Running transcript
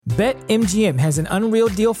BetMGM has an unreal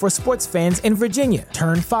deal for sports fans in Virginia.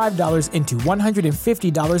 Turn $5 into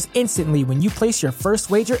 $150 instantly when you place your first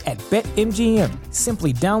wager at BetMGM.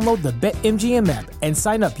 Simply download the BetMGM app and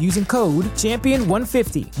sign up using code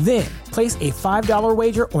Champion150. Then, place a $5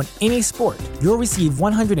 wager on any sport. You'll receive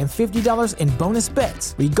 $150 in bonus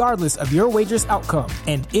bets, regardless of your wager's outcome.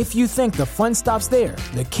 And if you think the fun stops there,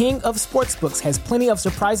 the King of Sportsbooks has plenty of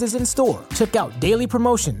surprises in store. Check out daily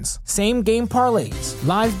promotions, same-game parlays,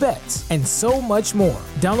 live bets, and so much more.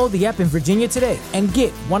 Download the app in Virginia today and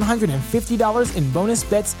get $150 in bonus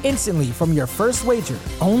bets instantly from your first wager.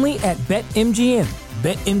 Only at BetMGM.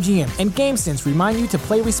 BetMGM and GameSense remind you to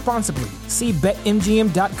play responsibly. See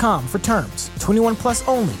BetMGM.com for terms. 21 plus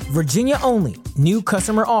only. Virginia only. New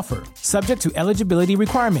customer offer. Subject to eligibility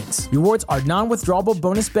requirements. Rewards are non-withdrawable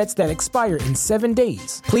bonus bets that expire in 7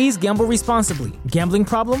 days. Please gamble responsibly. Gambling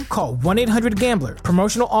problem? Call 1-800-GAMBLER.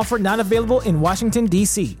 Promotional offer not available in Washington,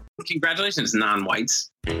 D.C. Congratulations, non-whites.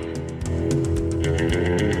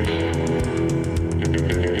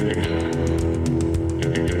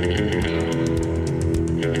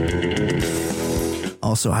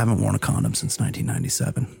 Also, I haven't worn a condom since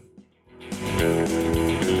 1997.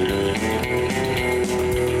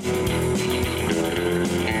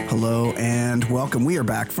 Hello and welcome. We are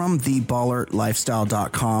back from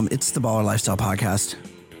theballerlifestyle.com. It's the Baller Lifestyle Podcast.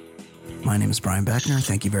 My name is Brian Beckner.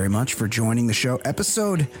 Thank you very much for joining the show.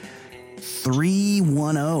 Episode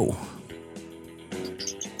 310.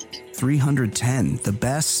 310. The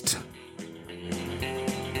best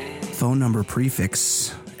phone number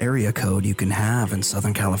prefix area code you can have in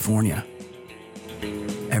Southern California.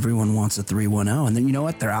 Everyone wants a 310, and then you know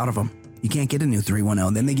what? They're out of them. You can't get a new 310.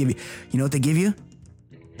 And then they give you, you know what they give you?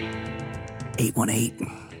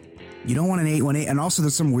 818. You don't want an 818. And also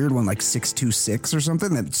there's some weird one like 626 or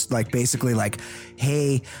something that's like basically like,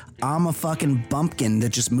 hey, I'm a fucking bumpkin that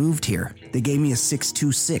just moved here. They gave me a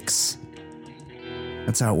 626.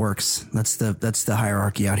 That's how it works. That's the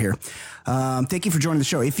hierarchy out here. Thank you for joining the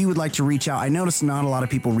show. If you would like to reach out, I noticed not a lot of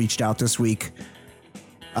people reached out this week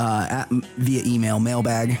via email,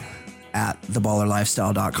 mailbag at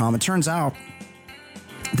theballerlifestyle.com. It turns out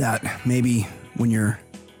that maybe when you're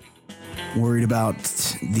worried about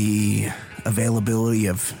the availability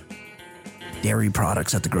of dairy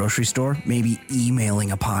products at the grocery store, maybe emailing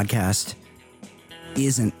a podcast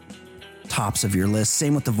isn't tops of your list.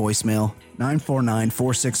 Same with the voicemail,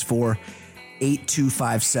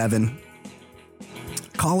 949-464-8257.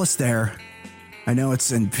 Call us there. I know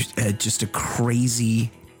it's just a crazy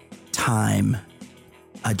time.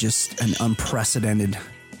 Just an unprecedented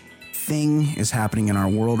thing is happening in our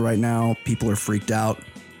world right now. People are freaked out.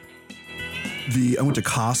 I went to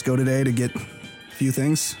Costco today to get a few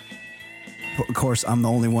things. Of course, I'm the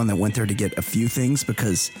only one that went there to get a few things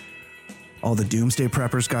because all the doomsday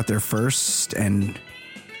preppers got there first and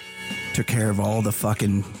took care of all the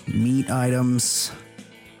fucking meat items.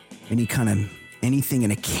 Anything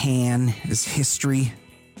in a can is history.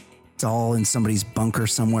 It's all in somebody's bunker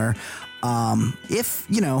somewhere. If,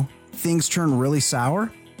 things turn really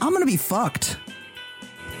sour, I'm going to be fucked.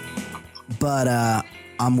 But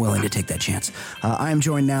I'm willing to take that chance. I am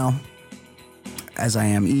joined now, as I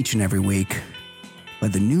am each and every week, by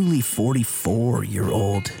the newly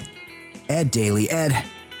 44-year-old Ed Daly. Ed,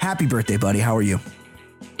 happy birthday, buddy. How are you?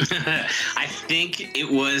 I think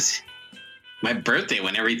it was my birthday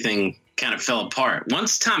when everything kind of fell apart.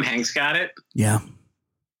 Once Tom Hanks got it, yeah,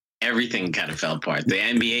 everything kind of fell apart. The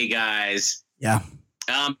NBA guys, yeah.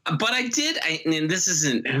 But and this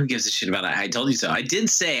isn't, who gives a shit about it? I told you so. I did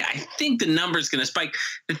say, I think the number's going to spike.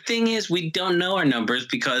 The thing is, we don't know our numbers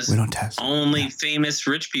because we don't test. Only famous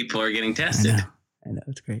rich people are getting tested. I know.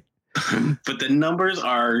 It's great. But the numbers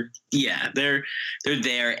are, they're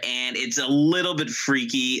there. And it's a little bit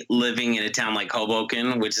freaky living in a town like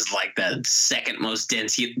Hoboken, which is like the second most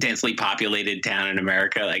densely populated town in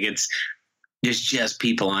America. Like there's just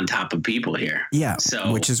people on top of people here. Yeah.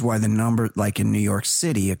 So, which is why the number, like in New York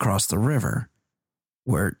City across the river,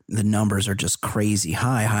 where the numbers are just crazy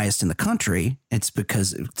high, highest in the country, it's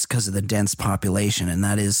because of the dense population. And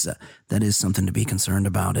that is something to be concerned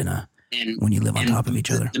about when you live on top of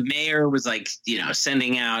each other. The mayor was like,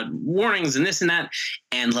 sending out warnings and this and that.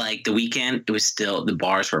 And like the weekend, it was still, the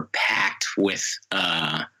bars were packed with,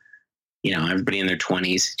 everybody in their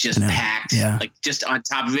 20s, just packed, like just on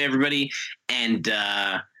top of everybody. And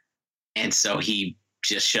so he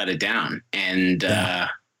just shut it down. And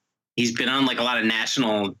he's been on like a lot of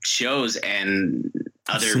national shows and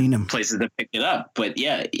other places that picked it up. But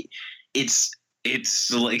yeah, it's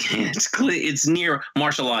like, it's near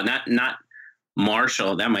martial law, not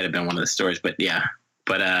Marshall. That might've been one of the stories, but yeah.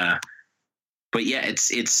 But But yeah,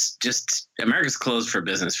 it's just America's closed for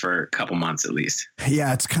business for a couple months at least.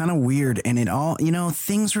 Yeah, it's kind of weird. And it all,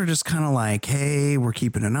 things were just kind of like, hey, we're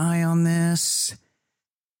keeping an eye on this.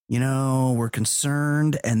 We're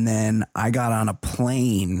concerned. And then I got on a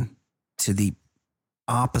plane to the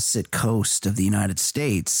opposite coast of the United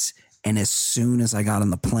States. And as soon as I got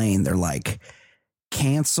on the plane, they're like,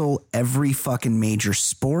 cancel every fucking major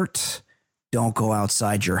sport. Don't go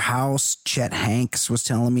outside your house. Chet Hanks was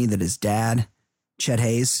telling me that his dad, Chet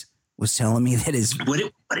Hayes, was telling me that his... What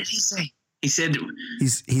did he say? He said...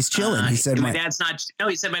 He's chilling. He said... My dad's not... No,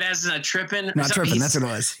 he said my dad's not tripping. Not tripping. That's what it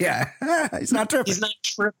was. Yeah. He's not tripping. He's not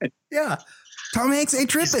tripping. Yeah. Tom Hanks ain't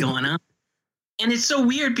tripping. What's going on? And it's so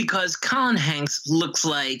weird because Colin Hanks looks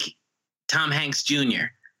like Tom Hanks Jr.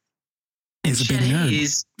 He's a big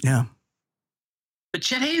nerd. Yeah. But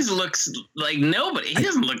Chet Hayes looks like nobody. He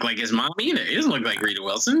doesn't look like his mom either. He doesn't look like Rita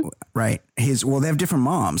Wilson. Right. They have different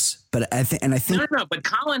moms, but I think. No. But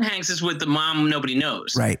Colin Hanks is with the mom nobody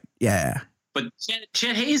knows. Right. Yeah. But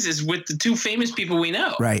Chet Hayes is with the two famous people we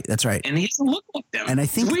know. Right. That's right. And he doesn't look like them. And I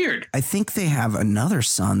think it's weird. I think they have another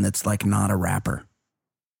son that's like not a rapper.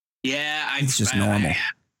 Yeah. He's just normal.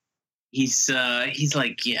 He's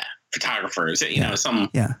like, photographers, some.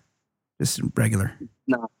 Yeah. Just regular.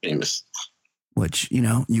 Not famous. Which,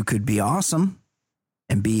 you could be awesome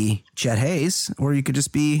and be Chet Hayes, or you could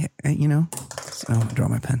just be, I draw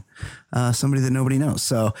my pen, somebody that nobody knows.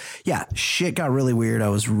 So yeah, shit got really weird. I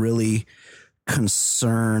was really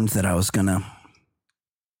concerned that I was going to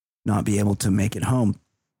not be able to make it home.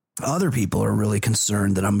 Other people are really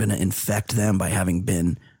concerned that I'm going to infect them by having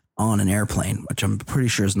been on an airplane, which I'm pretty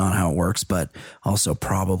sure is not how it works, but also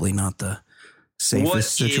probably not the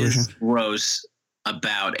safest situation. What is gross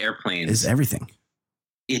about airplanes is everything.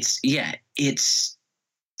 It's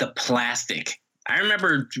the plastic. I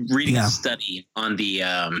remember reading a study on the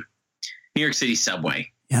New York City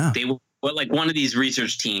subway. Yeah. One of these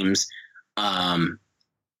research teams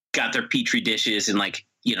got their petri dishes and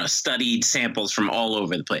studied samples from all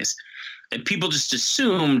over the place. And people just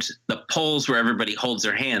assumed the poles where everybody holds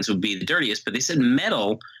their hands would be the dirtiest, but they said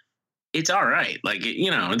metal, it's all right.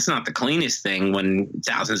 It's not the cleanest thing when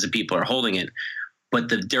thousands of people are holding it. But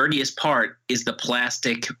the dirtiest part is the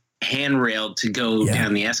plastic handrail to go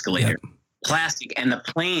down the escalator. Yep. Plastic. And the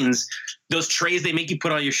planes, those trays they make you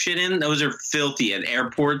put all your shit in, those are filthy at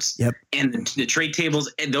airports. Yep. And the tray tables,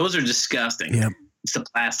 and those are disgusting. Yep. It's the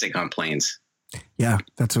plastic on planes. Yeah,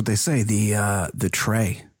 that's what they say. The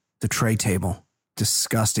tray table,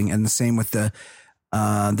 disgusting. And the same with the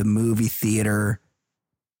movie theater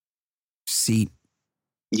seat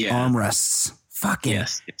armrests. Fucking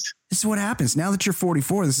yes. This is what happens. Now that you're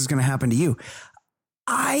 44, this is going to happen to you.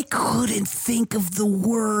 I couldn't think of the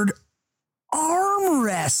word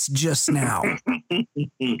armrest just now.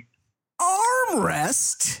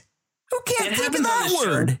 Armrest? Who can't think of that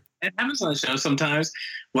word? It happens on the show sometimes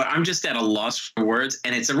where I'm just at a loss for words,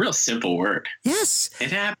 and it's a real simple word. Yes. It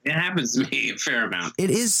happens to me a fair amount. It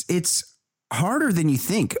is. It's harder than you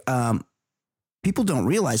think. People don't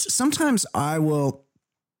realize. Sometimes I will...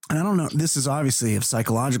 And I don't know, this is obviously a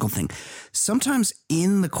psychological thing. Sometimes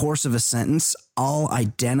in the course of a sentence, I'll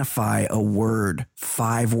identify a word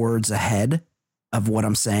 5 words ahead of what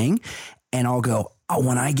I'm saying. And I'll go,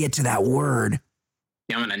 when I get to that word,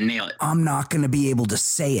 I'm going to nail it. I'm not going to be able to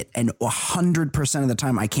say it. And 100% of the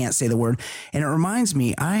time I can't say the word. And it reminds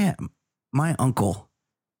me, my uncle,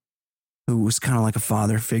 who was kind of like a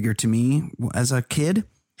father figure to me as a kid,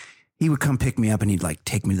 he would come pick me up and he'd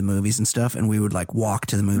take me to the movies and stuff. And we would walk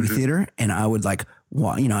to the movie theater, and I would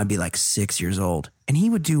I'd be 6 years old, and he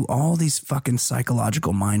would do all these fucking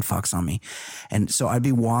psychological mind fucks on me. And so I'd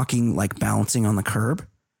be walking, balancing on the curb,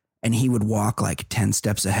 and he would walk 10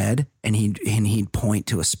 steps ahead, and he'd point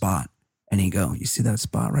to a spot, and he'd go, "You see that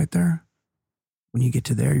spot right there? When you get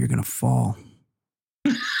to there, you're going to fall."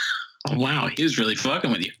 Oh, wow. He was really fucking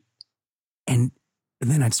with you. And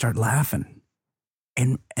then I'd start laughing.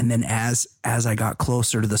 And then as I got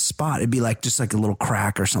closer to the spot, it'd be just a little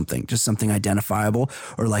crack or something, just something identifiable,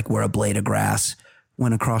 or where a blade of grass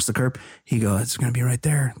went across the curb. He'd go, "It's going to be right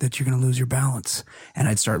there that you're going to lose your balance." And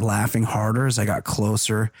I'd start laughing harder as I got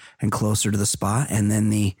closer and closer to the spot. And then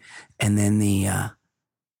the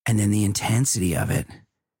intensity of it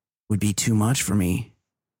would be too much for me,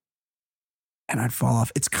 and I'd fall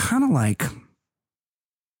off. It's kind of like,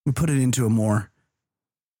 we put it into a more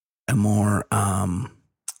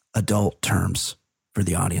adult terms for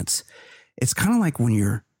the audience. It's kind of like when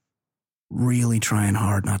you're really trying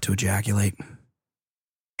hard not to ejaculate,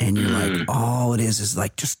 and you're all it is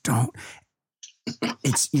just don't.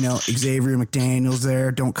 It's, Xavier McDaniel's there,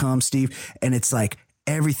 "Don't come, Steve." And it's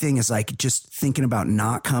everything is like just thinking about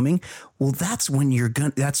not coming. Well, that's when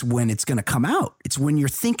it's going to come out. It's when you're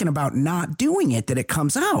thinking about not doing it that it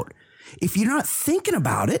comes out. If you're not thinking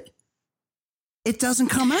about it, it doesn't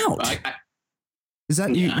come out. Is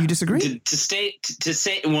that you disagree?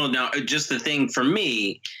 Well, no, just the thing for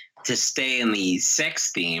me to stay in the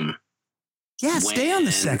sex theme. Yeah, stay on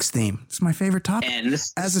the sex theme. It's my favorite topic. And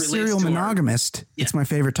as a serial monogamist, it's my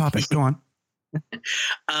favorite topic. Go on.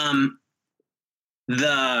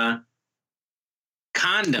 The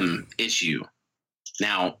condom issue.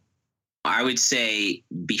 Now, I would say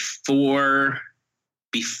before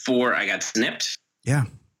I got snipped. Yeah.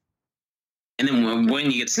 And then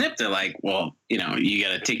when you get snipped, they're like, well, you got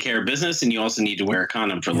to take care of business, and you also need to wear a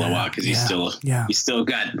condom for a little while because you still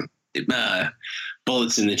got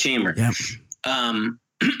bullets in the chamber. Yeah. And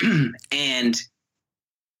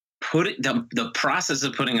the process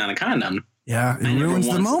of putting on a condom. Yeah, it ruins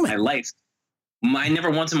the moment. I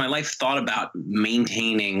never once in my life thought about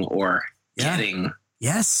maintaining or getting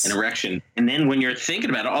an erection. And then when you're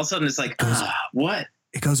thinking about it, all of a sudden it's like, what?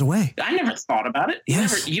 It goes away. I never thought about it.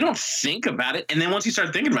 Yes. You don't think about it. And then once you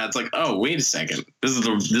start thinking about it, it's like, oh, wait a second. This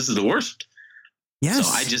is the worst. Yes.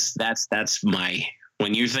 So that's my,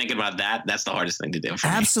 when you're thinking about that, that's the hardest thing to do for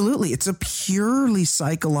me. Absolutely. It's a purely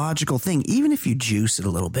psychological thing. Even if you juice it a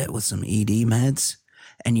little bit with some ED meds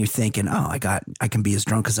and you're thinking, I can be as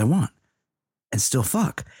drunk as I want and still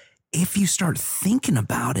fuck. If you start thinking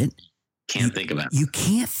about it, you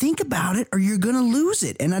can't think about it or you're going to lose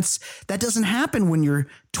it. And that doesn't happen when you're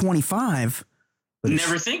 25.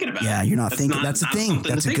 Never thinking about it. Yeah, you're not thinking. That's the thing.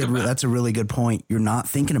 That's a really good point. You're not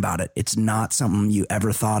thinking about it. It's not something you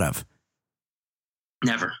ever thought of.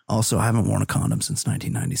 Never. Also, I haven't worn a condom since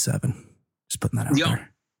 1997. Just putting that out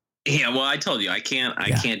there. Yeah, well, I told you I can't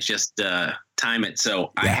just time it.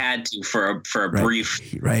 So I had to for a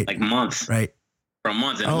brief month. Right. For a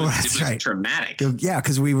month. And it was traumatic. Yeah,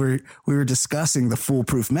 because we were discussing the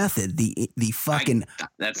foolproof method, the fucking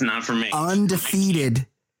that's not for me. Undefeated,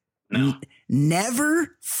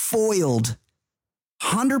 never foiled,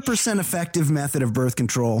 100% effective method of birth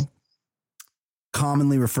control,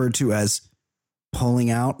 commonly referred to as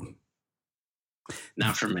pulling out.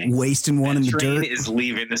 Not for me. Wasting one in the dirt. Train is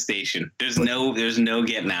leaving the station. There's no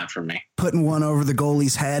getting out for me. Putting one over the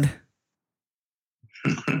goalie's head.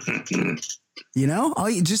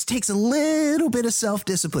 It just takes a little bit of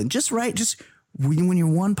self-discipline. Just when you're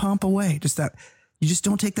one pump away, you just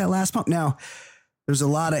don't take that last pump. Now, there's a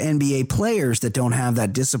lot of NBA players that don't have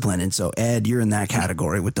that discipline. And so, Ed, you're in that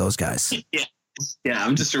category with those guys. Yeah,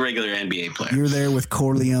 I'm just a regular NBA player. You're there with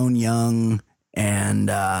Corleone Young and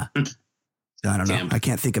I don't know. I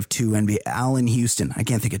can't think of two NBA. Allen Houston. I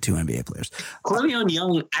can't think of two NBA players. Corleone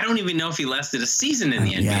Young, I don't even know if he lasted a season in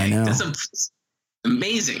the NBA. Yeah, I know. That's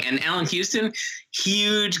amazing. And Allen Houston,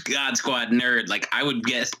 huge God Squad nerd. Like, I would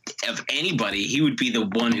guess of anybody, he would be the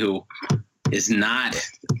one who is not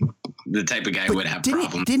the type of guy who would have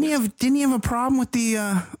problems. Didn't he have a problem with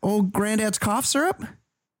the old granddad's cough syrup?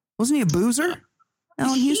 Wasn't he a boozer,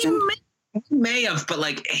 Allen Houston? He may have, but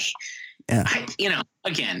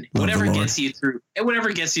again, whatever gets you through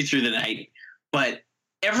the night. But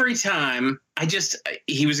every time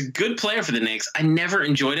he was a good player for the Knicks. I never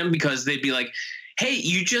enjoyed him because they'd be like, hey,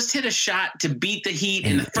 you just hit a shot to beat the Heat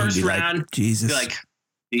in the first round. Like, Jesus. Be like,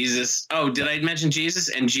 Jesus. Oh, did I mention Jesus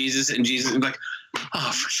and Jesus and Jesus? I'm like,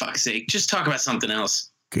 oh, for fuck's sake, just talk about something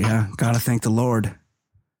else. Yeah, gotta thank the Lord.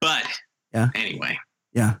 But anyway.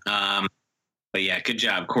 Yeah. But yeah, good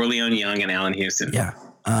job. Corleone Young and Allen Houston. Yeah.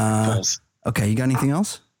 Okay, you got anything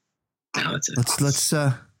else? No, that's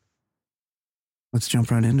it. Let's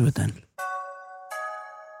jump right into it then.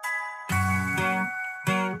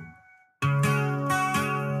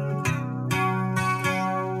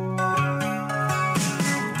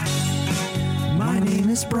 My name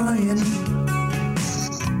is Brian.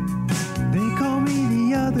 They call me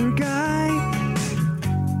the other guy.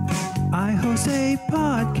 I host a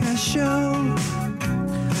podcast show.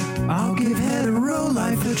 I'll give hetero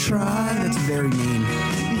life a try. That's very mean.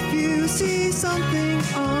 If you see something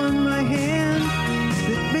on my hand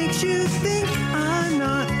that makes you think I'm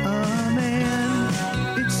not a man,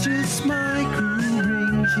 it's just my cool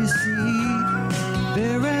rings, you see.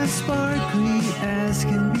 They're as sparkly as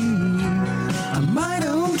can be. I might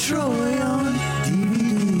own Troy on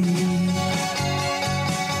DVD.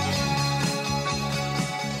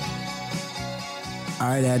 All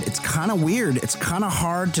right, Ed, it's kind of weird. It's kind of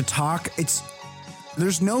hard to talk.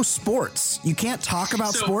 There's no sports. You can't talk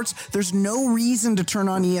about sports. There's no reason to turn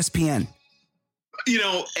on ESPN.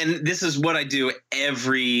 And this is what I do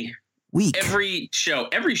every week. Every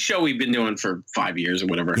show we've been doing for 5 years or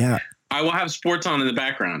whatever. Yeah. I will have sports on in the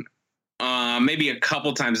background. Maybe a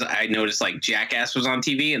couple times I noticed like Jackass was on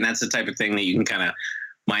TV, and that's the type of thing that you can kind of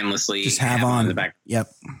mindlessly just have on in the back. Yep.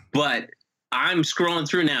 But I'm scrolling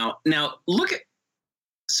through now. Now look at,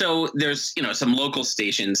 so there's, some local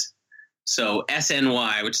stations. So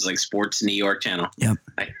SNY, which is like Sports New York channel. Yep.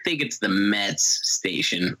 I think it's the Mets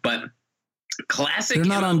station, but classic. They're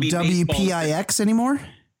not MLB on WPIX anymore.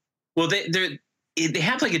 Well, they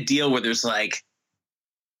have like a deal where there's like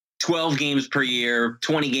 12 games per year,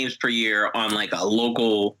 20 games per year on like a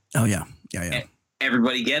local. Oh yeah.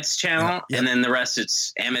 Everybody Gets channel. Yep. And then the rest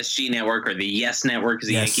it's MSG Network or the Yes Network is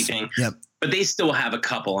the Yankee thing. Yep. But they still have a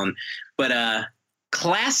couple on. But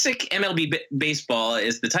classic MLB baseball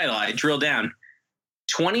is the title. I drill down.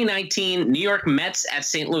 2019 New York Mets at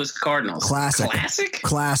St. Louis Cardinals. Classic.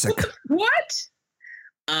 What?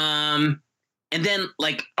 And then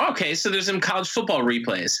so there's some college football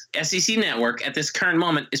replays. SEC Network at this current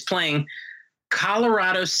moment is playing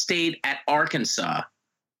Colorado State at Arkansas.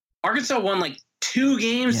 Arkansas won like 2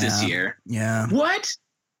 games this year. Yeah. What?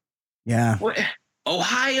 Yeah. What?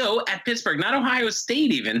 Ohio at Pittsburgh, not Ohio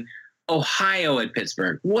State even. Ohio at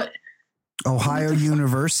Pittsburgh. What? Ohio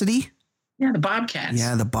University? Yeah, the Bobcats.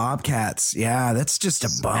 Yeah, the Bobcats. Yeah, that's just a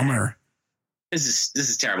bummer. This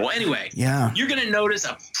is terrible. Anyway, yeah, you're going to notice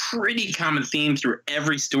a pretty common theme through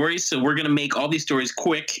every story. So we're going to make all these stories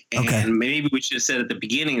quick. And maybe we should have said at the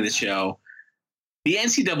beginning of the show, the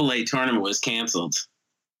NCAA tournament was canceled.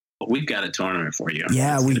 But we've got a tournament for you.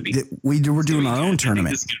 Yeah, we're doing our own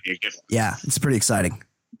tournament. This is going to be a good one. Yeah, it's pretty exciting.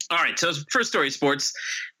 All right, so first story, sports.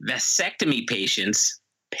 Vasectomy patients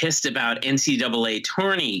pissed about NCAA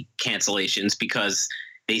tourney cancellations because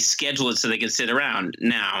they schedule it so they can sit around.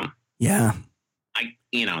 Now, yeah,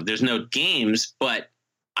 there's no games, but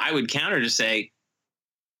I would counter to say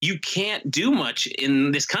you can't do much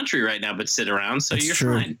in this country right now but sit around, so you're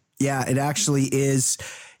fine. Yeah, it actually is.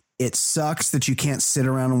 It sucks that you can't sit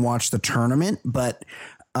around and watch the tournament, but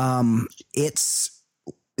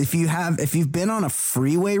if you've been on a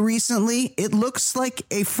freeway recently, it looks like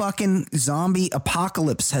a fucking zombie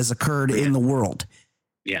apocalypse has occurred in the world.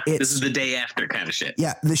 Yeah, this is the day after kind of shit.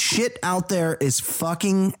 Yeah, the shit out there is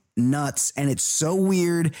fucking nuts, and it's so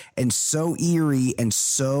weird and so eerie and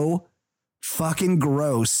so fucking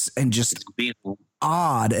gross and just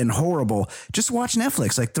odd and horrible. Just watch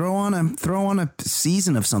Netflix. Like throw on a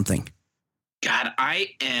season of something. God, I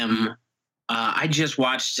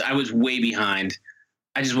was way behind.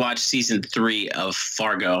 I just watched season 3 of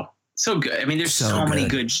Fargo. So good. I mean, there's so many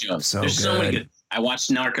good shows. So many good. I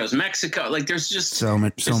watched Narcos Mexico. Like there's just so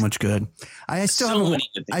much good. I still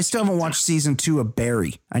haven't watched season 2 of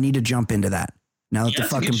Barry. I need to jump into that now that the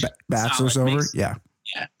fucking Bachelor's over. Yeah,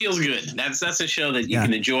 feels good. That's a show that you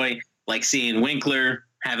can enjoy. Like seeing Winkler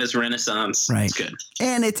have his renaissance. Right. It's good.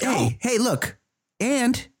 And it's hey, look,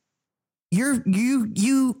 and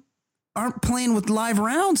you aren't playing with live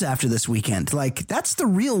rounds after this weekend. Like that's the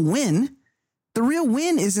real win. The real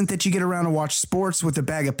win isn't that you get around and watch sports with a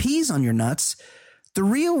bag of peas on your nuts. The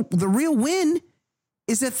real win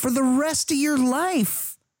is that for the rest of your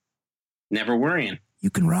life, never worrying. You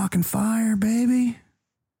can rock and fire, baby.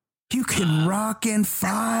 You can rock and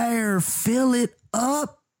fire. Fill it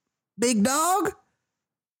up, big dog.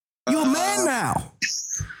 You a man now.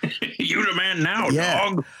 You the man now,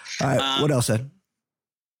 dog. All right, what else, Ed?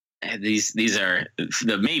 These are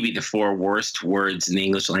maybe the 4 worst words in the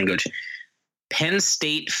English language. Penn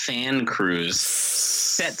State fan cruise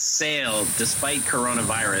set sail despite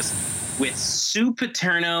coronavirus with Sue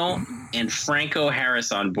Paterno and Franco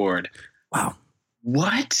Harris on board. Wow.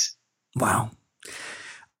 What? Wow.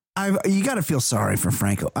 You got to feel sorry for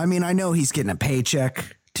Franco. I mean, I know he's getting a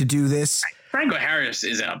paycheck to do this. Franco Harris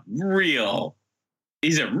is a real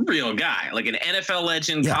guy, like an NFL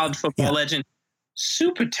legend, college football legend.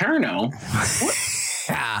 Sue Paterno? What?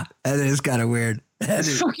 Yeah, that is kind of weird.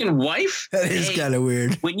 His fucking wife? That is kind of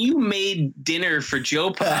weird. When you made dinner for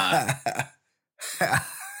Joe Pa,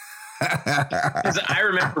 because I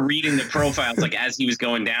remember reading the profiles like as he was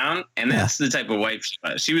going down, and that's the type of wife she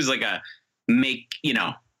was. She was like a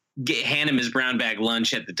hand him his brown bag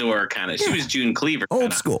lunch at the door kind of. She was June Cleaver.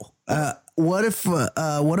 Old school.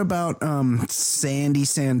 What about Sandy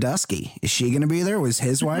Sandusky? Is she going to be there? Was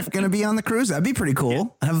his wife going to be on the cruise? That'd be pretty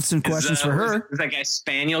cool. I have some questions for her. Is that guy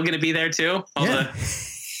Spaniel going to be there too?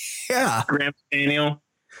 Yeah. Graham Spaniel.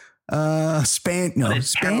 Spaniard.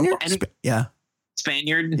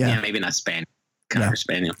 Spaniard. Yeah, maybe not Spaniard. Connor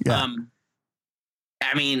Spaniel. Yeah.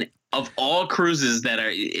 I mean, of all cruises that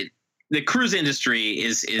are the cruise industry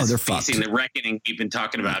is facing the reckoning we've been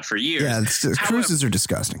talking about for years. Yeah, cruises are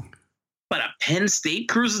disgusting. But a Penn State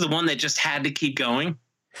cruise is the one that just had to keep going.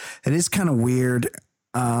 It is kind of weird.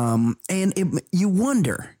 You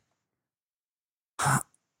wonder,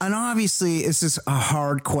 and obviously it's just a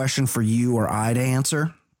hard question for you or I to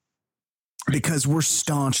answer because we're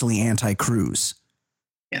staunchly anti-cruise.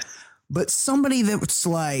 Yeah. But somebody that's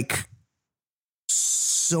like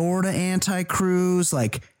sort of anti-cruise,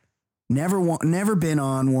 like never been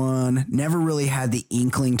on one, never really had the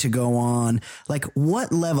inkling to go on. Like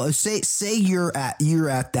what level? Say you're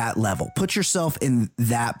at that level. Put yourself in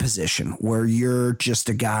that position where you're just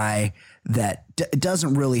a guy that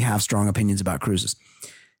doesn't really have strong opinions about cruises.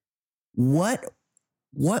 What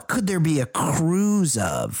could there be a cruise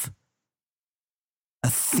of?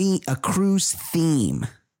 A cruise theme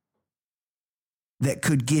that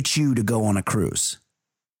could get you to go on a cruise.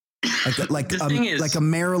 Like a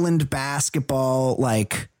Maryland basketball,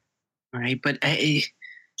 like. Right. But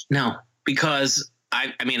no, because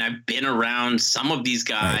I've been around some of these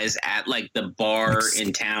guys at like the bar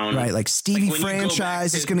in town. Right. Like Stevie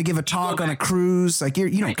Franchise is going to give a talk on a cruise. Like you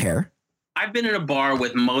don't care. I've been in a bar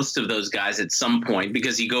with most of those guys at some point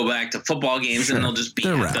because you go back to football games and they'll just be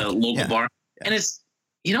at the local bar. Yeah. And it's,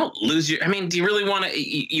 you don't lose do you really want to,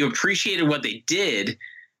 you appreciated what they did.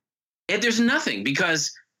 And there's nothing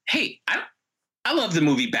because, hey, I love the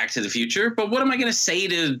movie Back to the Future, but what am I going to say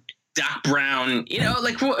to Doc Brown?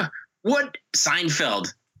 Like what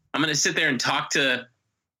Seinfeld? I'm going to sit there and talk to,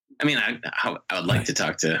 I would like to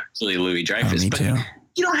talk to Julia Louis-Dreyfus, but too.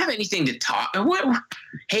 You don't have anything to talk.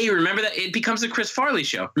 Hey, remember that? It becomes a Chris Farley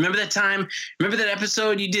show. Remember that time? Remember that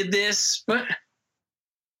episode you did this?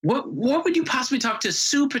 What would you possibly talk to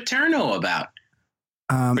Sue Paterno about?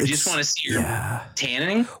 Or you just want to see her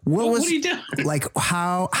tanning? What are you doing? Like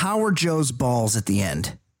how were Joe's balls at the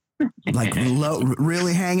end? Like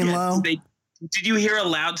really hanging low? Did you hear a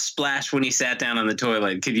loud splash when he sat down on the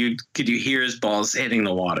toilet? Could you hear his balls hitting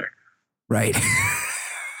the water? Right.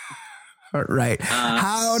 Right.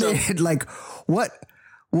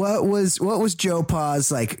 What was Joe Pa's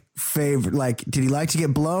like favorite? Like, did he like to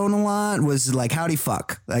get blown a lot? Was it like, how'd he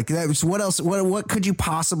fuck? Like that was what else? What could you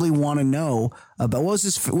possibly want to know about? What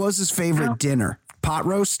was his favorite dinner? Pot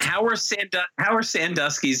roast? How were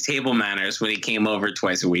Sandusky's table manners when he came over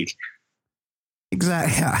twice a week?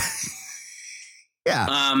 Exactly. Yeah.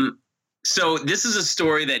 Yeah. So this is a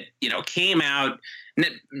story that, came out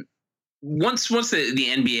once the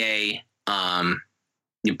NBA,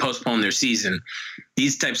 you postpone their season.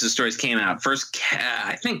 These types of stories came out first.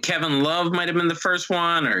 I think Kevin Love might have been the first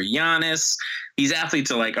one, or Giannis. These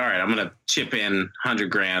athletes are like, all right, I'm going to chip in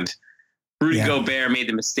 $100,000. Rudy Gobert made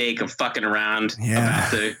the mistake of fucking around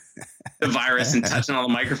about the virus and touching all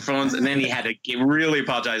the microphones. And then he had to really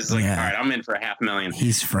apologize. He's like, all right, I'm in for $500,000.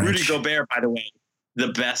 He's French. Rudy Gobert, by the way, the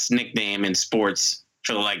best nickname in sports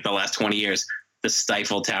for like the last 20 years, the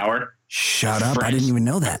Stifle Tower. Shut up. I didn't even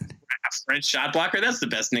know that. French shot blocker. That's the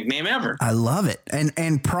best nickname ever. I love it.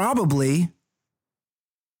 And probably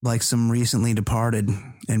like some recently departed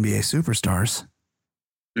NBA superstars.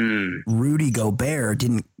 Rudy Gobert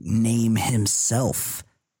didn't name himself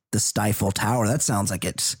the Stifle Tower. That sounds like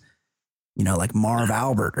it's, like Marv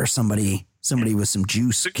Albert or somebody with some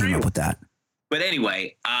juice came up with that. But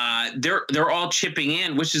anyway, they're all chipping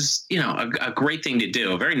in, which is, a great thing to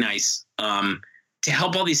do. Very nice. To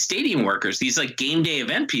help all these stadium workers, these like game day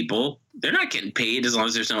event people, they're not getting paid as long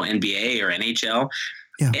as there's no NBA or NHL.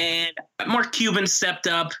 Yeah. And Mark Cuban stepped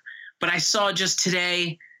up, but I saw just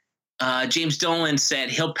today, James Dolan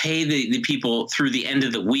said he'll pay the people through the end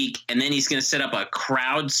of the week, and then he's going to set up a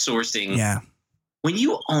crowdsourcing. Yeah. When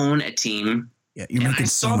you own a team, you're making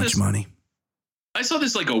so much money. I saw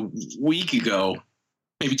this like a week ago,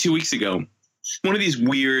 maybe 2 weeks ago. One of these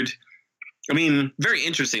weird, very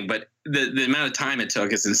interesting, but the amount of time it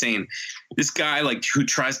took is insane. This guy like who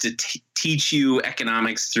tries to teach you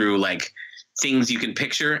economics through like things you can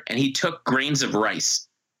picture. And he took grains of rice.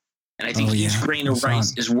 And I think each grain of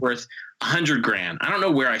rice is worth $100,000. I don't know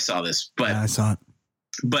where I saw this, but I saw it.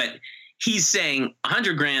 But he's saying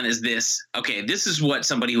 $100,000 is this. Okay, this is what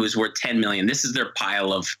somebody who is worth 10 million. This is their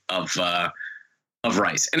pile of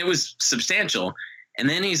rice. And it was substantial. And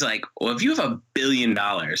then he's like, well, if you have $1 billion,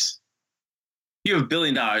 you have $1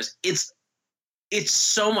 billion. It's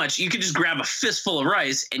so much. You could just grab a fistful of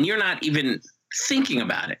rice and you're not even thinking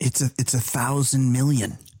about it. It's 1,000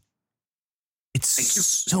 million. It's like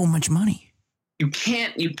so much money. You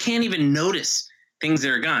can't even notice things that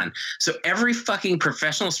are gone. So every fucking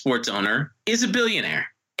professional sports owner is a billionaire.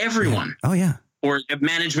 Everyone. Yeah. Oh yeah. Or a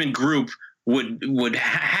management group would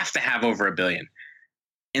have to have over $1 billion.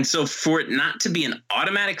 And so for it not to be an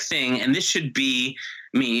automatic thing, and this should be,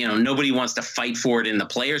 nobody wants to fight for it in the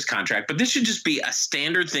player's contract, but this should just be a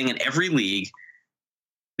standard thing in every league.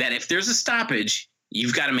 that if there's a stoppage,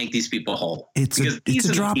 you've got to make these people whole. It's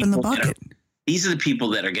a drop in the bucket. These are the people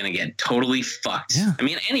that are going to get totally fucked. Yeah. I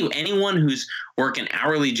mean, anyone who's working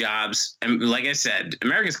hourly jobs, and like I said,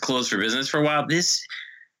 America's closed for business for a while.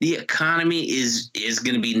 The economy is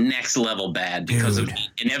going to be next level bad because of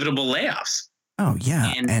inevitable layoffs. Oh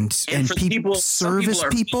yeah, and people, service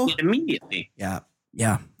people immediately. Yeah,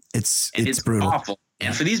 it's brutal. Awful. Yeah.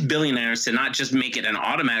 And for these billionaires to not just make it an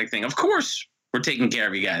automatic thing, of course we're taking care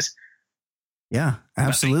of you guys. Yeah,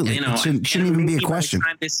 absolutely. But, it shouldn't even be a question.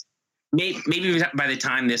 Maybe by the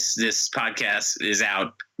time this podcast is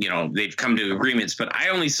out, they've come to agreements. But I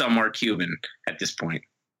only saw Mark Cuban at this point.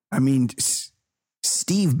 I mean,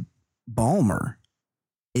 Steve Ballmer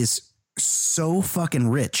is so fucking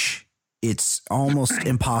rich. It's almost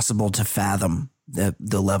impossible to fathom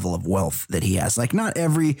the level of wealth that he has. Like, not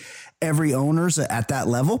every owner's at that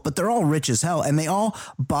level, but they're all rich as hell. And they all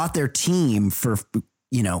bought their team for,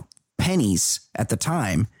 pennies at the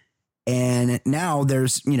time. And now they're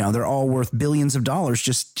all worth billions of dollars,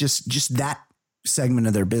 just that segment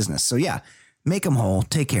of their business. So yeah, make them whole.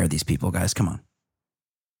 Take care of these people, guys. Come on.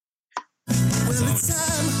 Well, it's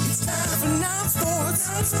time for non-sports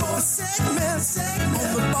segment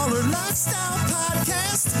on the Baller Lifestyle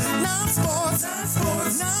Podcast. Non-sports.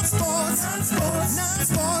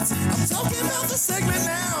 I'm talking about the segment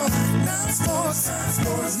now. Non-sports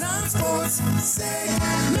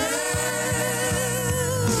segment.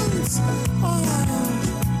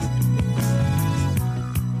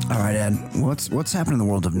 All right, Ed, what's happening in the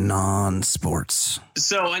world of non-sports?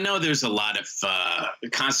 So I know there's a lot of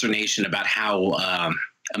consternation about how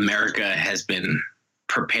America has been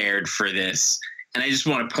prepared for this. And I just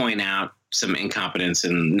want to point out some incompetence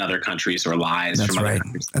in other countries or lies from other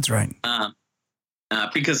countries. That's right.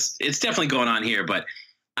 Because it's definitely going on here. But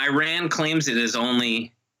Iran claims it is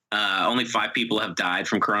only 5 people have died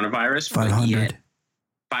from coronavirus. 500.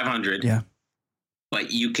 500. Yeah.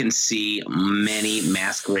 But you can see many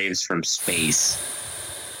mass graves from space.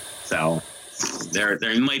 So there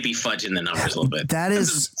might be fudging the numbers a little bit.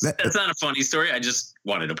 That's not a funny story. I just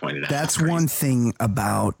wanted to point it out. That's one thing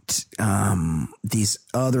about these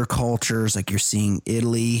other cultures. Like, you're seeing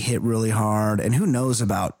Italy hit really hard, and who knows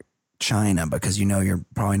about China, because you're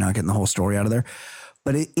probably not getting the whole story out of there.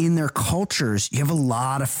 But in their cultures, you have a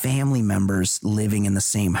lot of family members living in the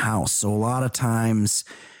same house. So a lot of times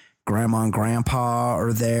grandma and grandpa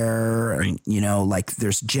are there, and, like,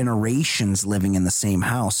 there's generations living in the same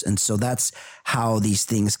house. And so that's how these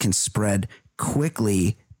things can spread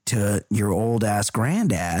quickly to your old ass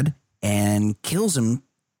granddad and kills him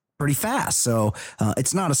pretty fast. So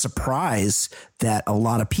it's not a surprise that a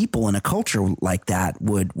lot of people in a culture like that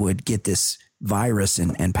would get this virus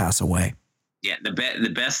and pass away. Yeah,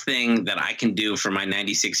 the best thing that I can do for my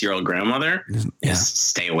 96-year-old grandmother is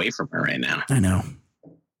stay away from her right now. I know.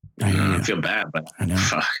 I feel bad, but I know.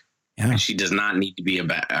 Fuck. Yeah. She does not need to be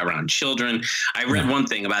around children. I read one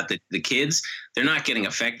thing about the kids. They're not getting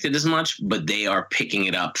affected as much, but they are picking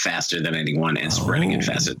it up faster than anyone and spreading it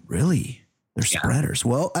faster. Really? They're spreaders.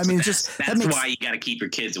 Well, I mean, that's why you got to keep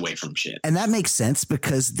your kids away from shit. And that makes sense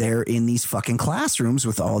because they're in these fucking classrooms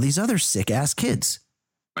with all these other sick ass kids.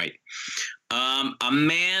 Right. A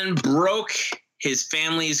man broke his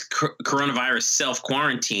family's coronavirus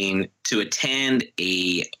self-quarantine to attend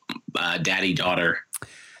a daddy-daughter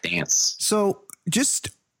dance. So just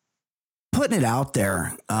putting it out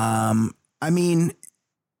there. I mean,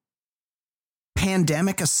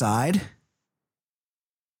 pandemic aside,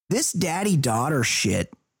 this daddy-daughter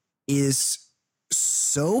shit is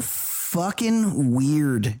so fucking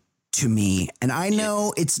weird to me. And I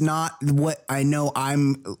know it's not what I know.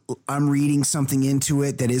 I'm reading something into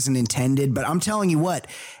it that isn't intended, but I'm telling you what,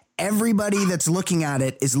 everybody that's looking at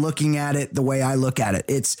it is looking at it the way I look at it.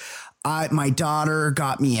 It's my daughter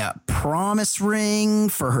got me a promise ring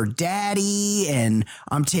for her daddy, and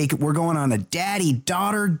we're going on a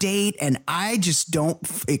daddy-daughter date, and I just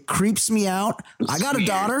it creeps me out. I got a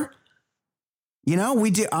daughter,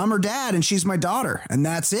 I'm her dad and she's my daughter, and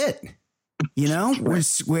that's it. We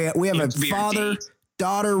have a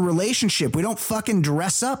father-daughter relationship. We don't fucking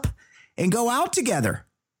dress up and go out together.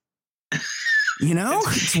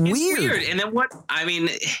 It's weird. And then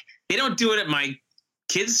they don't do it at my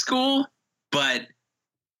kids' school, but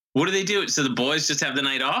what do they do? So the boys just have the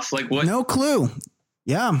night off? Like what? No clue.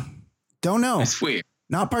 Yeah. Don't know. It's weird.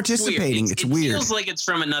 Not participating. It's weird. It feels like it's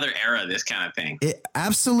from another era, this kind of thing.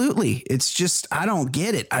 Absolutely. It's just, I don't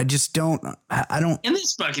get it. I just don't. I don't. And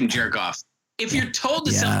this fucking jerk off. If you're told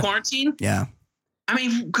to self-quarantine. Yeah. I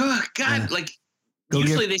mean, God, like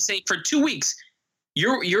usually they say for 2 weeks,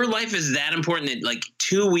 Your life is that important that like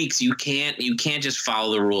 2 weeks you can't just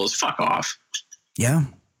follow the rules. Fuck off. Yeah,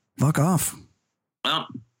 fuck off. Well,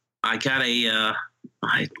 I got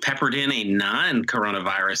I peppered in a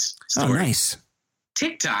non-coronavirus story. Oh, nice.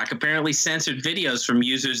 TikTok apparently censored videos from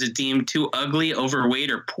users it deemed too ugly, overweight,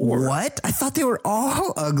 or poor. What? I thought they were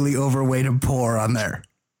all ugly, overweight, and poor on there.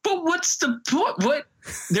 But what's the point? What?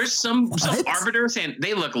 There's some arbiter saying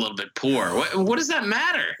they look a little bit poor. What does that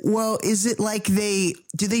matter? Well, is it like they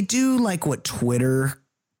do like what Twitter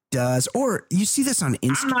does, or you see this on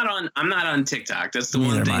Instagram? I'm not on TikTok. That's the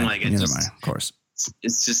one thing. Like, it just, of course,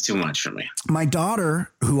 it's just too much for me. My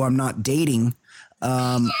daughter, who I'm not dating,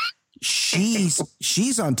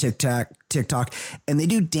 she's on TikTok, and they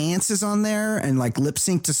do dances on there and like lip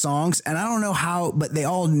sync to songs, and I don't know how, but they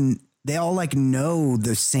all like know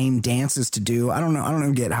the same dances to do. I don't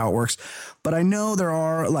know get how it works, but I know there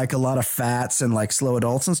are like a lot of fats and like slow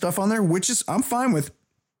adults and stuff on there, which is I'm fine with.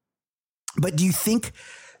 But do you think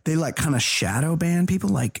they like kind of shadow ban people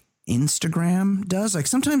like Instagram does? Like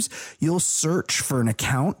sometimes you'll search for an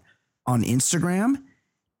account on Instagram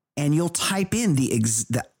and you'll type in the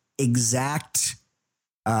exact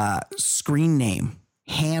screen name,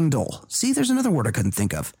 handle. See, there's another word I couldn't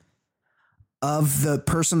think of the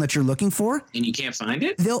person that you're looking for. And you can't find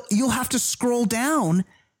it? You'll have to scroll down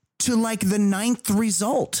to like the 9th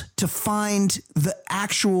result to find the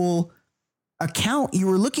actual account you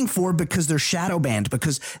were looking for, because they're shadow banned,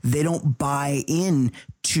 because they don't buy in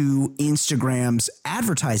to Instagram's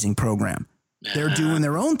advertising program. They're doing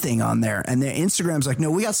their own thing on there, and their Instagram's like,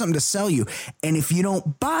 no, we got something to sell you. And if you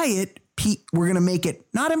don't buy it, we're going to make it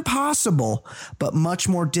not impossible, but much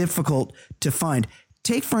more difficult to find.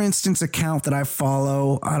 Take, for instance, account that I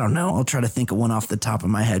follow. I don't know. I'll try to think of one off the top of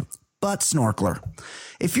my head. Butt Snorkeler.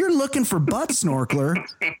 If you're looking for Butt Snorkeler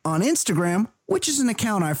on Instagram, which is an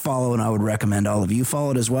account I follow and I would recommend all of you follow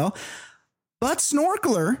it as well, Butt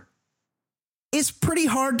Snorkeler is pretty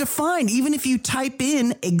hard to find. Even if you type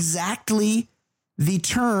in exactly the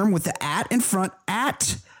term with the at in front,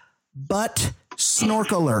 at Butt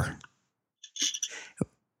Snorkeler.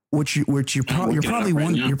 Which you're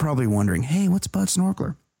probably wondering, hey, what's Butt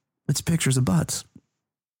Snorkeler? It's pictures of butts.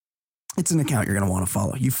 It's an account you're going to want to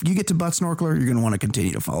follow. You get to Butt Snorkeler, you're going to want to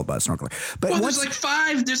continue to follow Butt Snorkeler. But there's like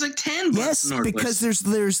 5, there's like 10 Butt Snorkelers. Yes, because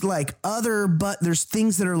there's like there's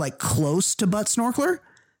things that are like close to Butt Snorkeler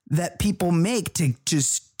that people make to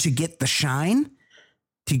get the shine,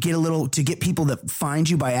 to get people that find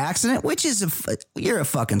you by accident, which is you're a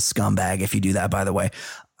fucking scumbag if you do that, by the way.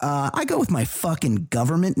 I go with my fucking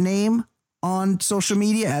government name on social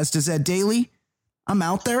media, as does Ed Daly. I'm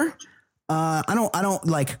out there. I don't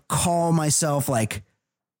like call myself like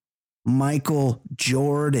Michael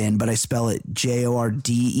Jordan, but I spell it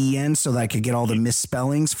Jorden so that I could get all the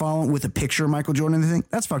misspellings following with a picture of Michael Jordan and everything.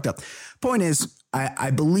 That's fucked up. Point is, I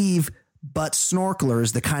believe Butt Snorkeler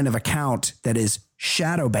is the kind of account that is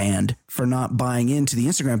shadow banned for not buying into the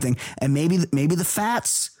Instagram thing. And maybe the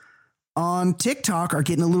fats on TikTok are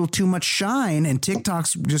getting a little too much shine, and TikTok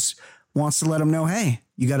just wants to let them know, hey,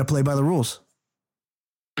 you got to play by the rules.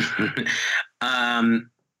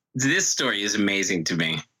 This story is amazing to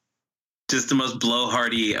me. Just the most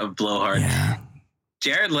blowhardy of blowhard. Yeah.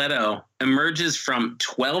 Jared Leto emerges from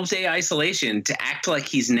 12-day isolation to act like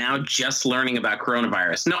he's now just learning about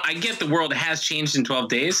coronavirus. No, I get the world has changed in 12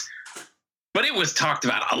 days, but it was talked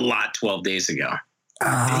about a lot 12 days ago.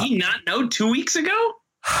 Did he not know 2 weeks ago?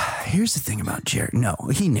 Here's the thing about Jared. No,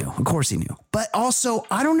 he knew. Of course he knew. But also,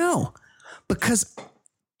 I don't know, because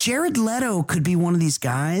Jared Leto could be one of these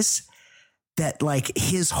guys that like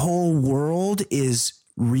his whole world is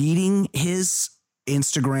reading his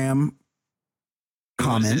Instagram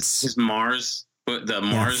comments. His Mars, the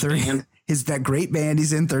Mars band. That great band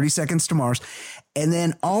he's in, 30 Seconds to Mars. And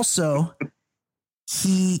then also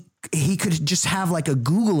he could just have like a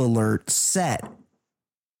Google alert set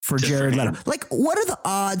for Jared Leto. Like, what are the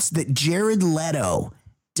odds that Jared Leto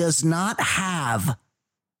does not have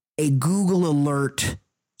a Google alert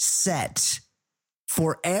set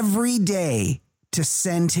for every day to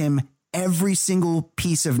send him every single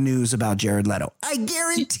piece of news about Jared Leto? I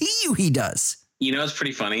guarantee you he does. You know, it's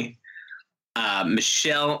pretty funny.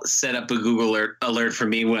 Michelle set up a Google alert for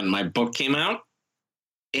me when my book came out.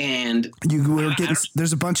 And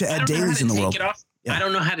there's a bunch of Ed Dailies in the world. I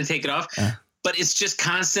don't know how to take it off. But it's just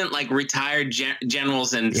constant like retired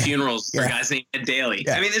generals and funerals for guys named Ed Daly.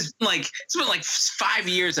 Yeah. I mean, it's been like 5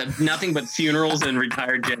 years of nothing but funerals and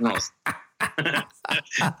retired generals.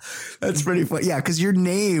 That's pretty funny. Yeah, because your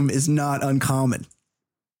name is not uncommon.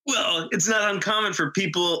 Well, it's not uncommon for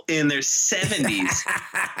people in their 70s.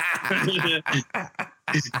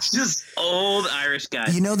 Just old Irish guy.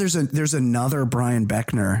 You know, there's another Brian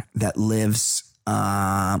Beckner that lives.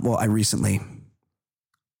 Well, I recently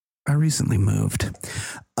moved,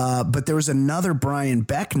 but there was another Brian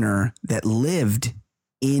Beckner that lived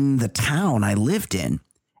in the town I lived in,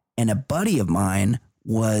 and a buddy of mine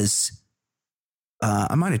was.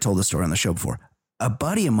 I might have told the story on the show before. A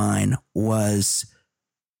buddy of mine was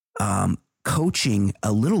coaching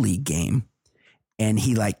a little league game. And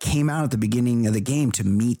he like came out at the beginning of the game to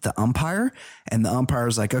meet the umpire. And the umpire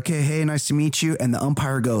was like, okay, hey, nice to meet you. And the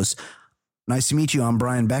umpire goes, nice to meet you. I'm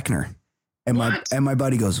Brian Beckner. And my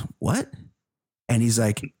buddy goes, what? And he's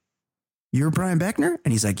like, you're Brian Beckner?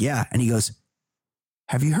 And he's like, yeah. And he goes,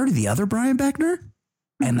 have you heard of the other Brian Beckner?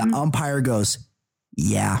 And the umpire goes,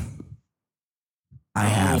 yeah, I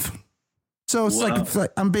have. So it's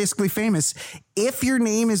like I'm basically famous. If your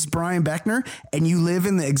name is Brian Beckner and you live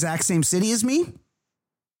in the exact same city as me,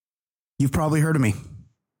 you've probably heard of me.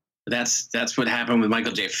 That's what happened with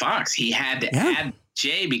Michael J. Fox. He had to add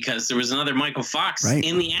J because there was another Michael Fox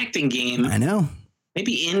in the acting game. I know.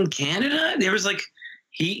 Maybe in Canada, there was like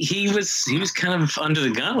he was kind of under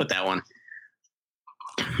the gun with that one.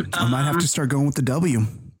 I might have to start going with the W.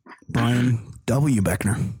 Brian W.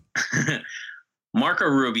 Beckner. Marco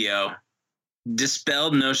Rubio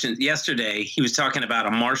dispelled notions yesterday. He was talking about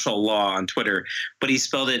a martial law on Twitter, but he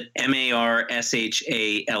spelled it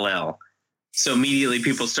Marshall. So immediately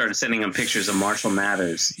people started sending him pictures of Marshall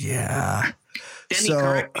Mathers. Yeah. Then he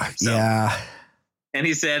corrected himself. Yeah. And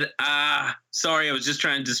he said, sorry, I was just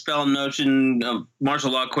trying to dispel a notion of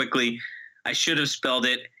martial law quickly. I should have spelled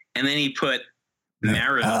it. And then he put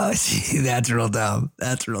marital. Oh, that's real dumb.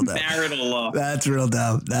 Marital law. That's real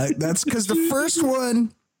dumb. That's because the first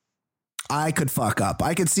one I could fuck up.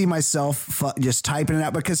 I could see myself just typing it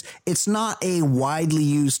out because it's not a widely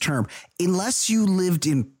used term. Unless you lived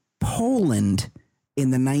in Poland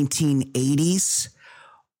in the 1980s,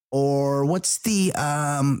 or what's the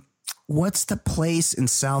place in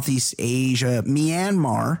Southeast Asia,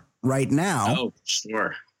 Myanmar right now? Oh,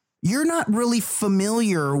 sure. You're not really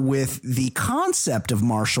familiar with the concept of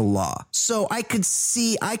martial law. So I could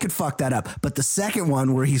fuck that up. But the second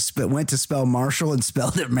one where he went to spell Marshall and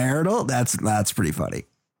spelled it marital, that's pretty funny.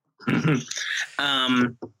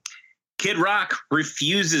 Kid Rock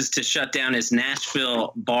refuses to shut down his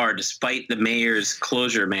Nashville bar despite the mayor's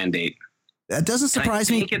closure mandate. That doesn't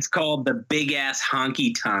surprise me. I think it's called the Big Ass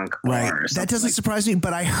Honky Tonk Bar. Right. That doesn't surprise me,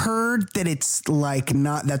 but I heard that it's like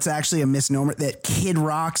that's actually a misnomer, that Kid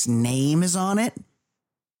Rock's name is on it.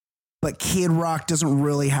 But Kid Rock doesn't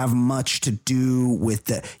really have much to do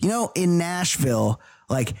with in Nashville,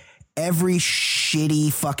 like every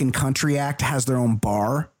shitty fucking country act has their own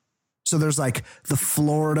bar. So there's like the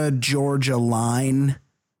Florida Georgia Line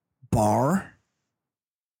bar,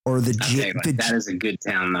 or that is a good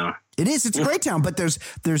town though. It is. It's a great town, but there's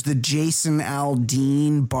the Jason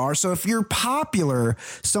Aldean bar. So if you're popular,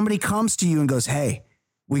 somebody comes to you and goes, "Hey,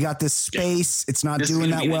 we got this space. It's not doing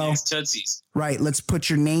that well. Right? Let's put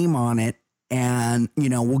your name on it, and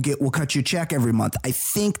we'll cut you a check every month." I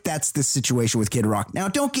think that's the situation with Kid Rock. Now,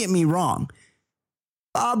 don't get me wrong.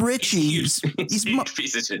 Bob Ritchie, he's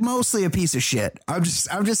mostly a piece of shit. I'm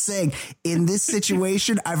just saying, in this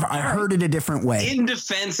situation, I heard it a different way. In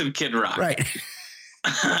defense of Kid Rock, right?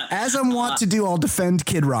 As I'm wont to do, I'll defend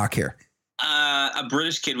Kid Rock here. A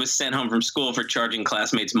British kid was sent home from school for charging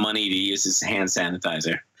classmates money to use his hand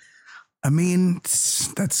sanitizer. I mean,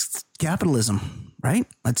 that's capitalism, right?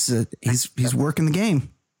 He's working the game.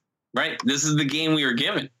 Right. This is the game we were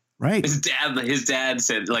given. Right. His dad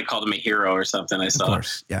said, called him a hero or something. I saw. Of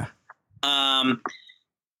course. Yeah.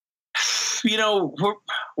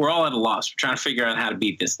 We're all at a loss. We're trying to figure out how to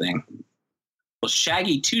beat this thing. Well,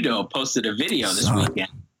 Shaggy Tudo posted a video this weekend.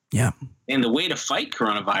 Yeah. And the way to fight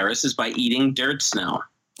coronavirus is by eating dirt snow.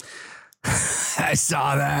 I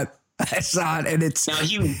saw that. And it's now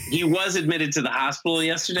he was admitted to the hospital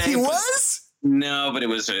yesterday. He was? No, but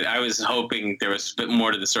I was hoping there was a bit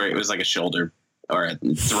more to the story. It was like a shoulder or a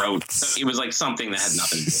throat. So it was like something that had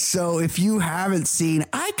nothing to do. So if you haven't seen,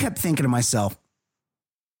 I kept thinking to myself,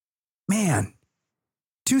 man,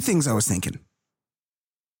 two things I was thinking.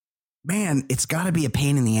 Man, it's got to be a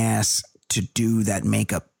pain in the ass to do that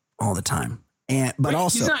makeup all the time. But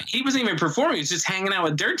also, he wasn't even performing. He was just hanging out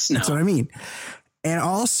with dirt snow. That's what I mean. And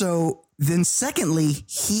also, then secondly,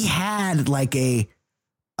 he had like a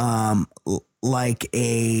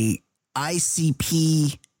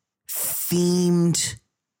ICP themed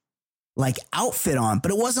like outfit on, but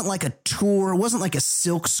it wasn't like a tour. It wasn't like a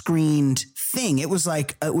silk screened thing. It was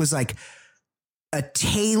like a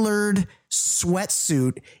tailored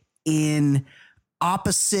sweatsuit in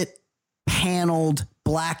opposite paneled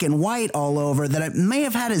black and white all over that it may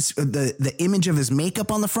have had the image of his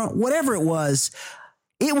makeup on the front, whatever it was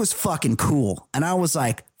fucking cool. And I was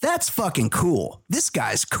like, that's fucking cool. This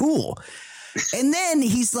guy's cool. And then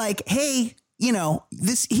he's like, hey,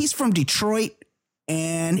 he's from Detroit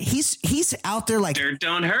and he's out there like dirt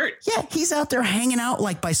don't hurt. Yeah. He's out there hanging out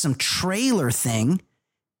like by some trailer thing.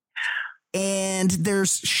 And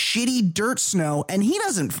there's shitty dirt snow, and he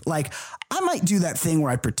doesn't like. I might do that thing where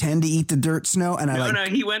I pretend to eat the dirt snow, and no,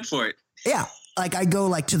 he went for it. Yeah, like I go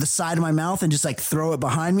like to the side of my mouth and just like throw it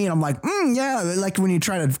behind me, and I'm like, yeah, like when you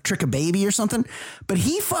try to trick a baby or something. But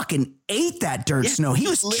he fucking ate that dirt snow. He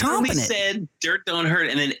was chomping it. Said dirt don't hurt,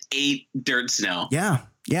 and then ate dirt snow. Yeah.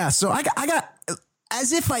 So I got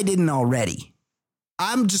as if I didn't already.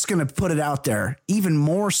 I'm just gonna put it out there even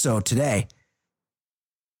more so today.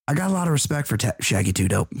 I got a lot of respect for Shaggy 2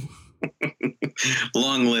 Dope.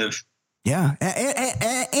 Long live. Yeah.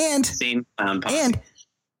 And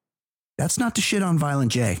that's not to shit on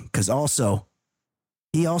Violent J, because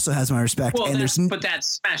he also has my respect. Well, and but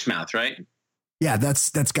that's Smash Mouth, right? Yeah, that's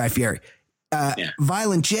Guy Fieri.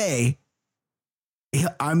 Violent J,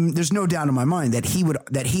 there's no doubt in my mind that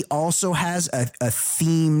he also has a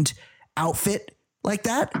themed outfit like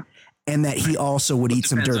that, and that he also would eat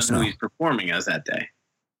some dirt snow. Who he's performing as that day.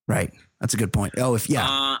 Right. That's a good point.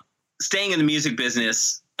 Staying in the music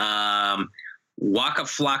business, Waka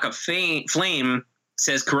Flocka Flame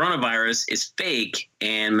says coronavirus is fake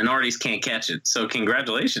and minorities can't catch it. So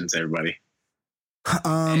congratulations, everybody.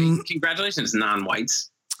 Congratulations,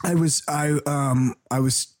 non-whites. I was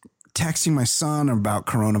texting my son about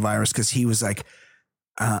coronavirus because he was like,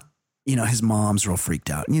 his mom's real freaked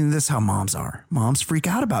out. This is how moms are. Moms freak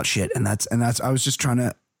out about shit. And that's, I was just trying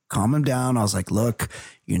to calm him down. I was like, look,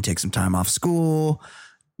 you can take some time off school.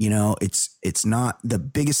 It's not the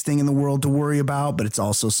biggest thing in the world to worry about, but it's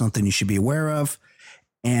also something you should be aware of.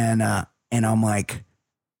 And I'm like,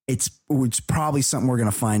 it's probably something we're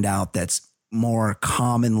going to find out that's more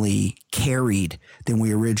commonly carried than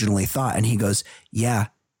we originally thought. And he goes, yeah,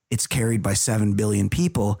 it's carried by 7 billion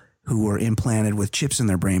people who were implanted with chips in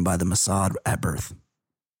their brain by the Mossad at birth.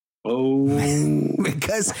 Oh,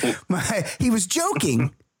 because he was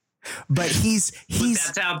joking. But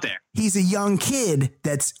that's out there. He's a young kid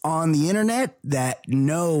that's on the internet that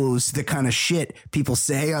knows the kind of shit people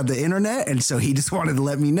say on the internet. And so he just wanted to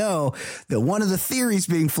let me know that one of the theories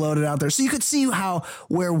being floated out there. So you could see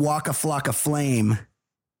where Waka Flocka Flame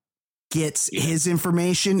gets his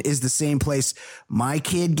information is the same place my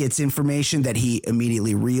kid gets information that he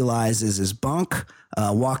immediately realizes is bunk.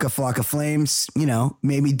 Waka Flocka Flames,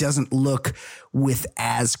 maybe doesn't look with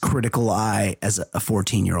as critical eye as a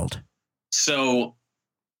 14-year-old. So,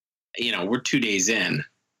 we're 2 days in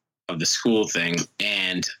of the school thing,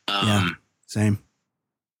 and same.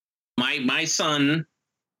 My son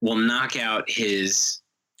will knock out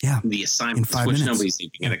the assignments, which nobody's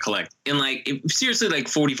even going to collect. In seriously,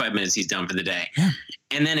 45 minutes, he's done for the day. Yeah.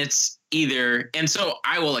 And then it's and so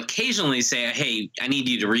I will occasionally say, hey, I need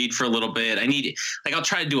you to read for a little bit. I'll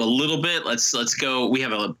try to do a little bit. Let's go. We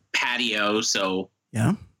have a patio. So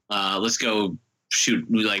let's go shoot,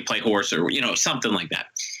 play horse or, something like that.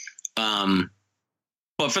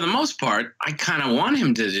 But for the most part, I kind of want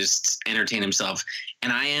him to just entertain himself.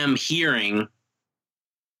 And I'm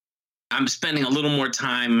spending a little more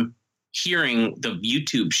time hearing the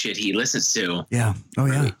YouTube shit he listens to. Yeah. Oh,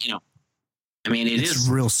 yeah. It's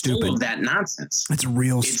real stupid. Full of that nonsense. It's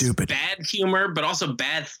stupid. Bad humor, but also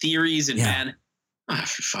bad theories and bad. Oh,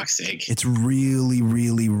 for fuck's sake. It's really,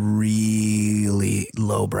 really, really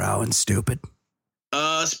lowbrow and stupid.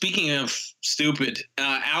 Speaking of stupid,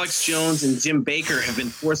 Alex Jones and Jim Baker have been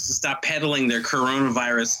forced to stop peddling their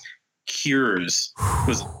coronavirus cures.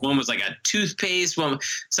 One was like a toothpaste, one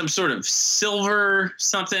some sort of silver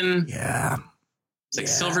something. Yeah. It's like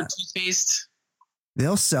silver toothpaste.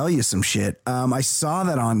 They'll sell you some shit. I saw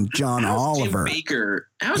that on John Oliver.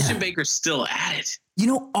 How's Jim Baker still at it?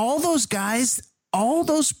 All those guys, all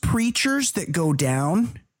those preachers that go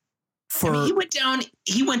down he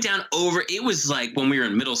went down over. It was like when we were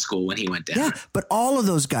in middle school when he went down. Yeah, but all of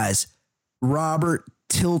those guys, Robert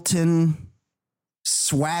Tilton,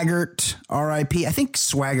 Swaggart, R.I.P. I think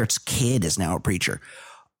Swaggart's kid is now a preacher.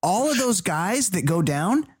 All of those guys that go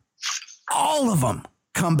down, all of them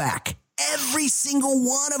come back. Every single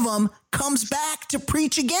one of them comes back to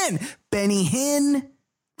preach again. Benny Hinn,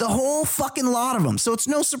 the whole fucking lot of them. So it's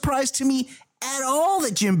no surprise to me at all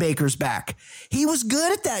that Jim Baker's back. He was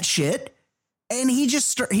good at that shit. And he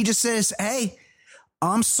just says, hey,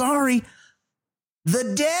 I'm sorry.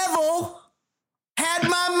 The devil had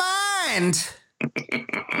my mind.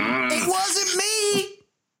 It wasn't me.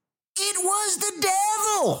 It was the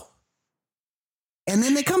devil. And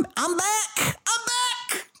then they come, I'm back.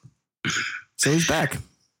 So he's back.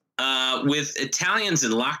 With Italians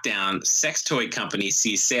in lockdown, sex toy companies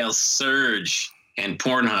see sales surge and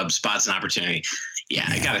Pornhub spots an opportunity. Yeah,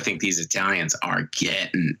 I got to think these Italians are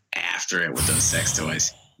getting after it with those sex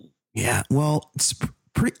toys. Yeah, well, it's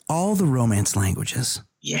pretty all the Romance languages.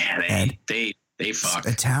 Yeah, they fuck.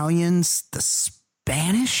 Italians, the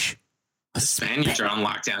Spanish. The Spaniards are on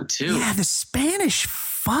lockdown too. Yeah, the Spanish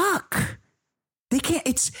fuck. They can't.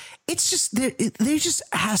 It's just there just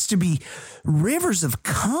has to be rivers of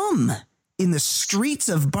cum in the streets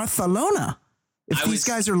of Barcelona if these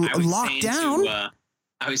guys are locked down.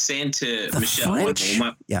 I was saying to Michelle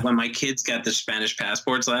when my kids got their Spanish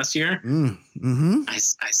passports last year, I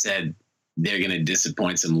said they're going to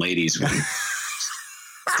disappoint some ladies when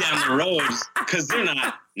down the road because they're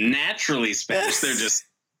not naturally Spanish. They're just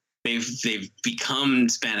they've become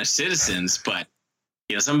Spanish citizens, but.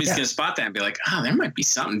 You know, somebody's going to spot that and be like, "Oh, there might be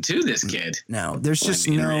something to this kid." No, there's just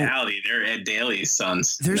in reality, they're Ed Daly's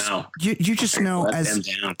sons. You just know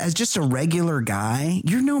as just a regular guy,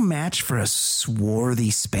 you're no match for a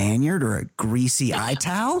swarthy Spaniard or a greasy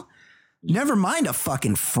Ital. Never mind a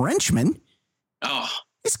fucking Frenchman. Oh,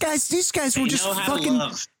 these guys were just fucking.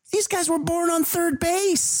 These guys were born on third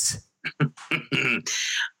base. And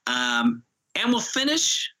we'll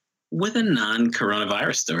finish with a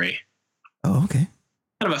non-coronavirus story. Oh, okay.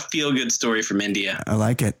 Kind of a feel-good story from India. I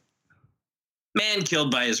like it. Man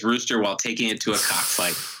killed by his rooster while taking it to a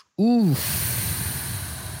cockfight. Ooh.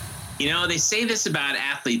 You know, they say this about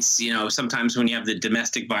athletes, you know, sometimes when you have the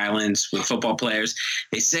domestic violence with football players,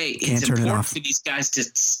 they say it's important for these guys to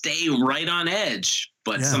stay right on edge,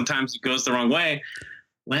 but sometimes it goes the wrong way.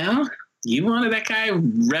 Well, you wanted that guy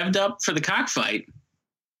revved up for the cockfight.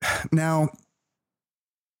 Now,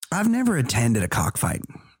 I've never attended a cockfight.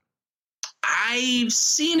 I've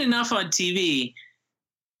seen enough on TV.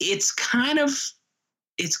 It's kind of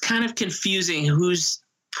confusing who's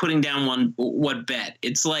putting down what bet.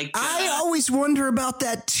 It's like I always wonder about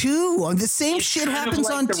that too. The same shit happens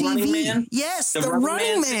on TV. Yes, the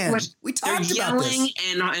running man. We talked about this. They're yelling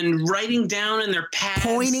and writing down in their pads,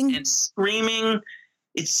 pointing and screaming.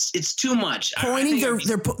 It's too much. Pointing.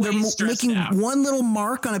 They're making one little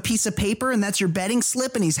mark on a piece of paper, and that's your betting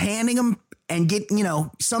slip. And he's handing them. And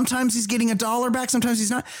sometimes he's getting $1 back, sometimes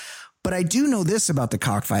he's not. But I do know this about the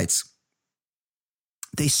cockfights.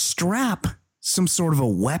 They strap some sort of a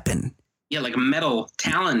weapon. Yeah, like a metal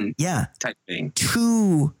talon type thing.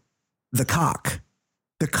 To the cock.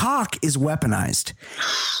 The cock is weaponized.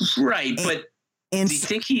 Right, but do you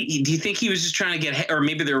think he was just trying to get, or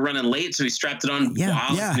maybe they were running late, so he strapped it on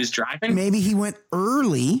while he was driving? Maybe he went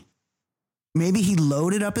early. Maybe he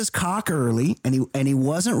loaded up his cock early and he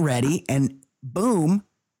wasn't ready, and boom,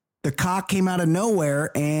 the cock came out of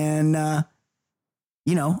nowhere and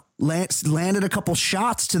landed a couple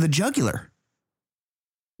shots to the jugular.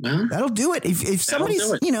 Well, that'll do it. If somebody's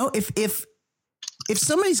if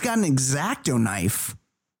somebody's got an X-Acto knife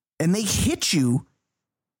and they hit you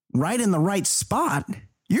right in the right spot,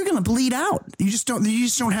 you're gonna bleed out. You just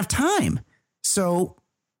don't have time. So,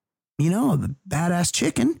 the badass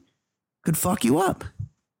chicken could fuck you up.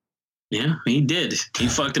 Yeah, he did. He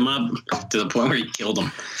fucked him up to the point where he killed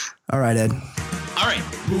him. All right, Ed. All right.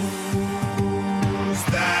 Who's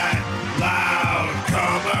that loud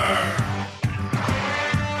comer?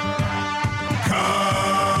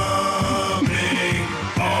 Coming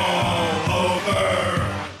all over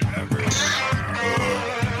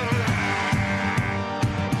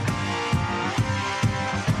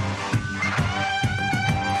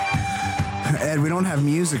Ed, we don't have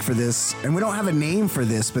music for this, and we don't have a name for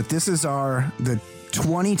this, but this is the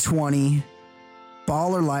 2020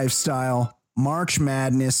 Baller Lifestyle March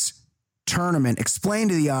Madness tournament. Explain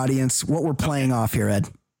to the audience what we're playing off here, Ed.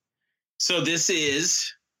 So this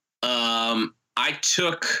is, I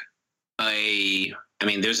took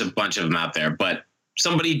there's a bunch of them out there, but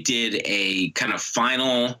somebody did a kind of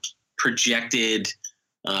final projected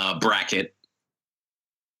bracket.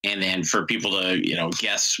 And then for people to,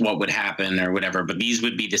 guess what would happen or whatever, but these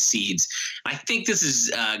would be the seeds. I think this is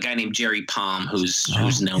a guy named Jerry Palm, who's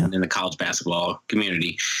known in the college basketball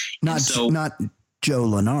community. Not Joe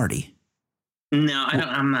Lunardi. No,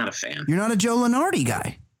 I'm not a fan. You're not a Joe Lunardi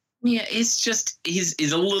guy. Yeah, it's just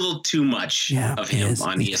he's a little too much of him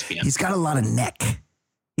on ESPN. He's got a lot of neck.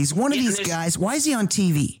 He's one of these guys. Why is he on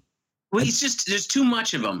TV? Well, there's too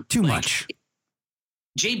much of him. Too much.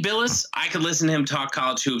 Jay Billis, I could listen to him talk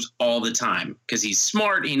college hoops all the time because he's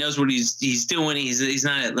smart. He knows what he's doing. He's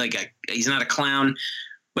not a clown.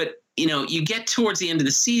 But you get towards the end of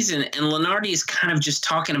the season and Lenardi is kind of just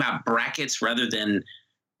talking about brackets rather than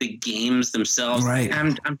the games themselves. Right.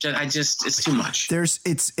 It's too much.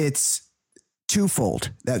 It's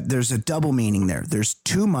twofold. That there's a double meaning there. There's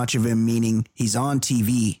too much of him, meaning he's on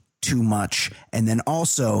TV too much. And then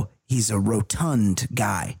also he's a rotund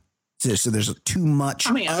guy. So there's too much.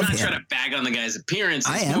 I mean, I'm not trying to bag on the guy's appearance.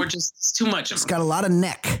 It's more just it's too much of him. He's got a lot of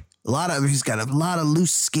neck. He's got a lot of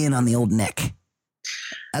loose skin on the old neck.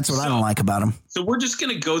 That's what I don't like about him. So we're just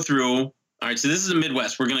going to go through. All right. So this is the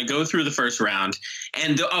Midwest. We're going to go through the first round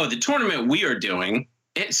and the tournament we are doing.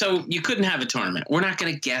 So you couldn't have a tournament. We're not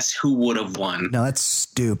going to guess who would have won. No, that's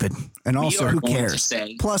stupid. And also, who cares?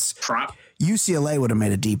 Plus, UCLA would have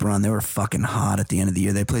made a deep run. They were fucking hot at the end of the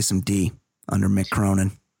year. They played some D under Mick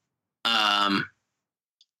Cronin.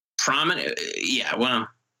 Prominent. Yeah. Well,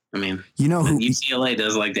 I mean, who UCLA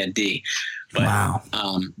does like that D. But, wow.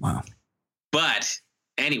 But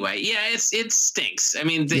anyway, yeah, it stinks. I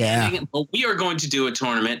mean, we are going to do a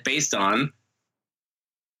tournament based on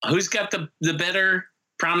who's got the better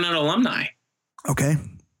prominent alumni. Okay.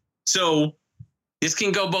 So this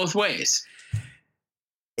can go both ways.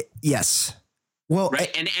 Yes. Well,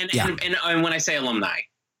 right. And when I say alumni,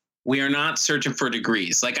 we are not searching for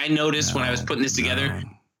degrees. Like I noticed when I was putting this together,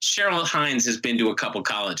 Cheryl Hines has been to a couple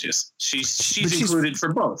colleges. She's included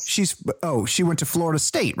for both. She went to Florida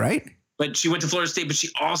State, right? But she went to Florida State, but she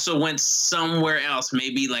also went somewhere else,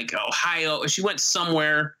 maybe like Ohio. She went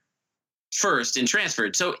somewhere first and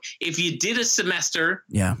transferred. So if you did a semester,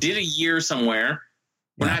 did a year somewhere,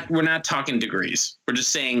 we're not talking degrees. We're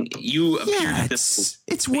just saying you appeared at this.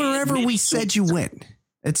 It's wherever we said you went.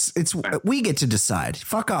 It's we get to decide.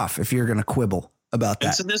 Fuck off if you're going to quibble about that.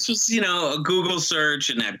 And so this was, a Google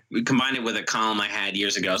search, and I combined it with a column I had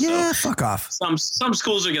years ago. Yeah, so fuck off. Some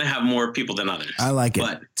schools are going to have more people than others. I like it.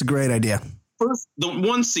 But it's a great idea. First, the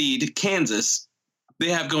 1 seed, Kansas, they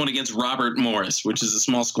have going against Robert Morris, which is a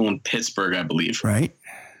small school in Pittsburgh, I believe. Right.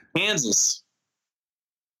 Kansas,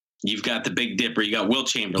 you've got the Big Dipper. You got Will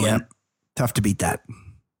Chamberlain. Yep. Tough to beat that.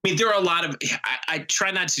 I mean, there are a lot of I try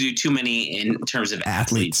not to do too many in terms of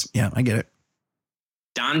athletes. Yeah, I get it.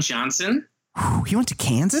 Don Johnson. He went to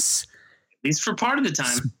Kansas? At least for part of the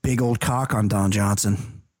time. Big old cock on Don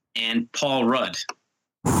Johnson. And Paul Rudd.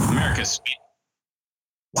 America's.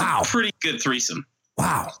 Wow. Pretty good threesome.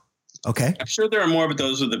 Wow. Okay. I'm sure there are more, but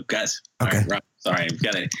those are the guys. Okay. All right, sorry, I've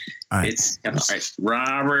got it. All right. It's all right.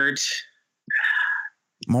 Robert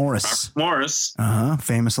Morris.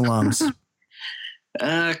 Famous alums.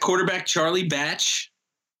 Quarterback Charlie Batch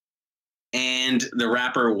and the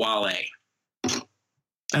rapper Wale.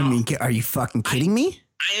 I mean, are you fucking kidding me?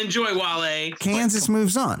 I enjoy Wale. Kansas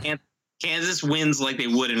moves on. Kansas wins like they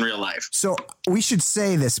would in real life. So we should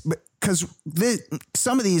say this because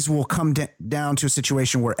some of these will come down to a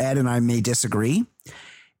situation where Ed and I may disagree.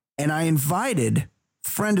 And I invited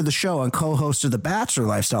friend of the show and co-host of the Bachelor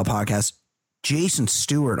Lifestyle podcast, Jason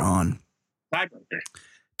Stewart, on. Tiebreaker.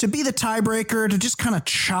 To be the tiebreaker, to just kind of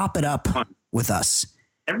chop it up with us.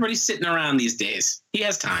 Everybody's sitting around these days. He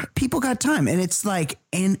has time. People got time. And it's like,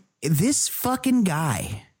 and this fucking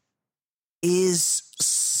guy is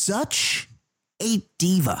such a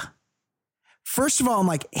diva. First of all, I'm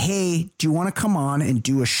like, hey, do you want to come on and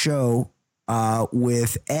do a show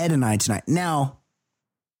with Ed and I tonight? Now,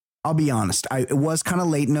 I'll be honest. It was kind of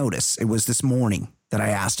late notice. It was this morning that I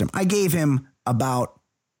asked him. I gave him about,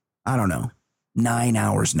 9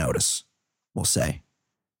 hours notice, we'll say.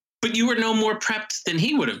 But you were no more prepped than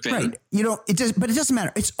he would have been. Right. But it doesn't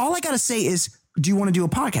matter. It's all I got to say is, do you want to do a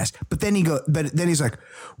podcast? But then he's like,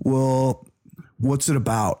 well, what's it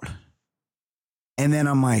about? And then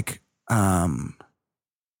I'm like, we're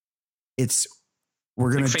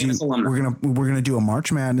going to do a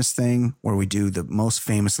March Madness thing where we do the most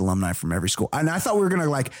famous alumni from every school. And I thought we were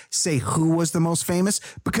going to say who was the most famous,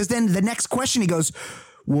 because then the next question he goes,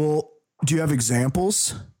 well, do you have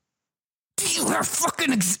examples? Do you have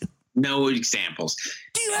fucking no examples?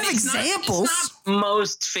 Do you have examples? It's not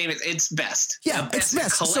most famous. It's best. Yeah, it's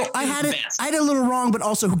best. So I had it a little wrong, but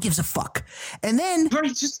also who gives a fuck? And then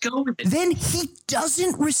just go with it. Then he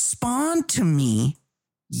doesn't respond to me,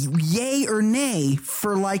 yay or nay,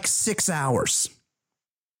 for 6 hours,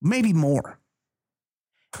 maybe more,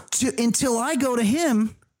 until I go to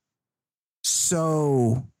him.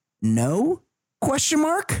 So no ?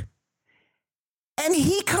 And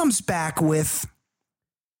he comes back with,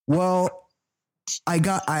 well, I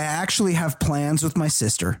actually have plans with my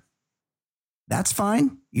sister. That's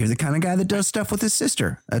fine. You're the kind of guy that does stuff with his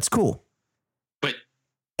sister. That's cool. But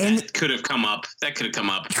that could have come up. He could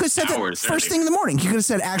have said that first thing in the morning. He could have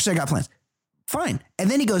said, actually, I got plans. Fine.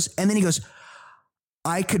 And then he goes,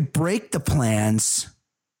 I could break the plans,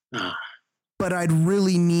 but I'd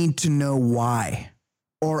really need to know why.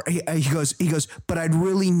 Or he goes, but I'd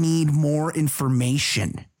really need more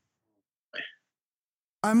information.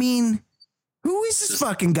 I mean, who is this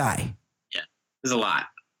fucking guy? Yeah, there's a lot.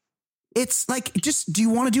 It's like, just, do you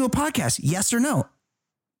want to do a podcast? Yes or no?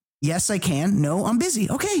 Yes, I can. No, I'm busy.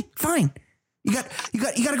 Okay, fine. You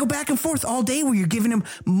got to go back and forth all day where you're giving him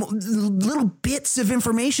little bits of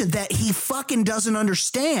information that he fucking doesn't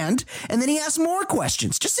understand. And then he asks more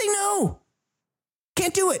questions. Just say no.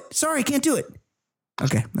 Can't do it. Sorry, can't do it.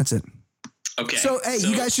 Okay, that's it. Okay. So, hey,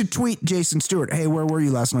 you guys should tweet Jason Stewart. Hey, where were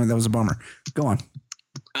you last night? That was a bummer. Go on.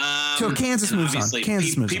 So Kansas moves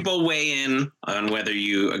on. People weigh in on whether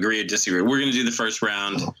you agree or disagree. We're going to do the first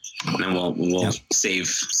round, and then we'll save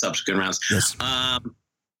subsequent rounds. Yes.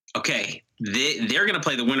 Okay. They're going to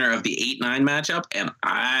play the winner of the 8-9 matchup, and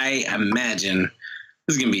I imagine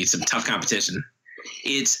this is going to be some tough competition.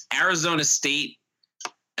 It's Arizona State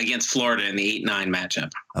against Florida in the 8-9 matchup.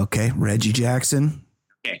 Okay, Reggie Jackson.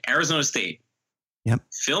 Okay, Arizona State. Yep.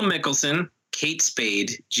 Phil Mickelson, Kate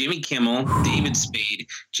Spade, Jimmy Kimmel, David Spade,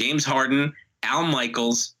 James Harden, Al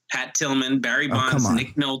Michaels, Pat Tillman, Barry Bonds,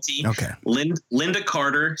 Nick Nolte, Linda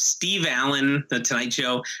Carter, Steve Allen, The Tonight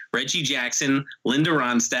Show, Reggie Jackson, Linda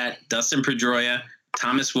Ronstadt, Dustin Pedroia,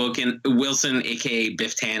 Thomas Wilson, a.k.a.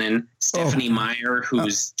 Biff Tannen, Stephanie Meyer,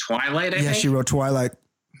 who's Twilight, I think. Yeah, she wrote Twilight.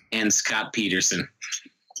 And Scott Peterson.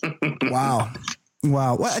 Wow.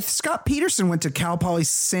 Well, Scott Peterson went to Cal Poly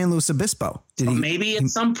San Luis Obispo. Did he? Maybe at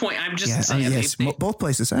some point. I'm just saying. Yes, both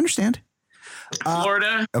places. I understand.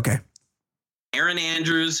 Florida. Okay. Aaron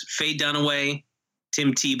Andrews, Faye Dunaway,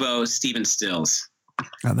 Tim Tebow, Steven Stills.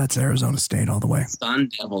 Oh, that's Arizona State all the way. Sun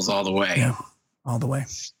Devils all the way. Yeah, all the way.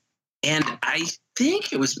 And I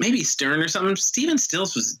think it was maybe Stern or something. Steven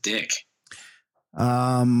Stills was a dick.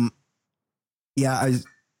 Yeah,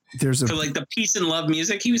 there's for like the peace and love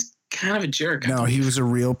music. He was kind of a jerk. No, he was a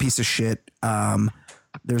real piece of shit.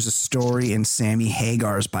 There's a story in Sammy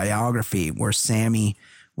Hagar's biography where Sammy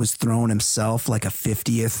was throwing himself like a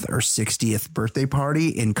 50th or 60th birthday party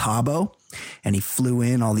in Cabo, and he flew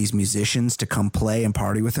in all these musicians to come play and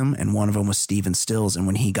party with him, and one of them was Steven Stills. And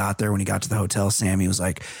when he got to the hotel, Sammy was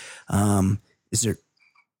like, are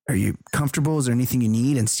you comfortable? Is there anything you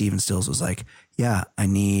need? And Steven Stills was like, yeah, I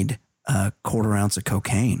need a 1/4 ounce of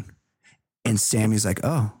cocaine. And Sammy's like,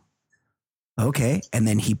 oh, okay. And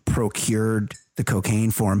then he procured the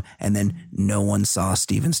cocaine for him, and then no one saw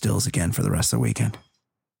Steven Stills again for the rest of the weekend.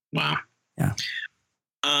 Wow. Yeah.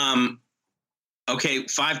 Okay,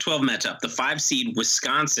 5-12 matchup. The 5 seed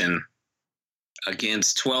Wisconsin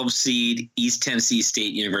against 12 seed East Tennessee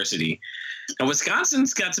State University. Now,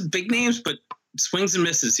 Wisconsin's got some big names, but swings and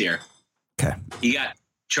misses here. Okay. You got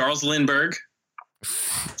Charles Lindbergh,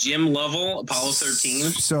 Jim Lovell, Apollo 13.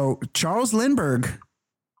 So Charles Lindbergh,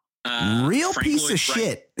 real Frank piece Lloyd of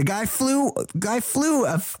shit. The guy flew.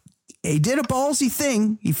 He did a ballsy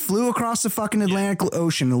thing. He flew across the fucking Atlantic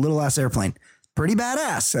Ocean in a little ass airplane. Pretty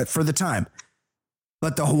badass for the time.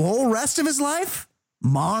 But the whole rest of his life,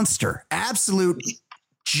 monster, absolute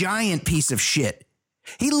giant piece of shit.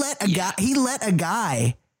 He let a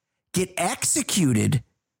guy get executed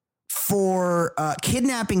for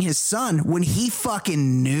kidnapping his son when he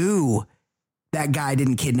fucking knew that guy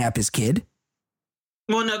didn't kidnap his kid.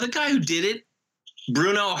 Well, no, the guy who did it,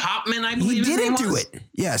 Bruno Hauptmann, I believe. He didn't do it.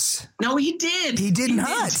 Yes. No, he did. He did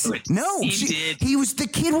not. No, he did. The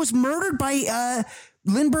kid was murdered by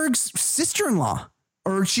Lindbergh's sister-in-law,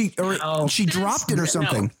 or she dropped it or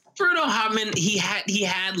something. No. Bruno Hauptmann, he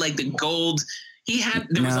had like the gold.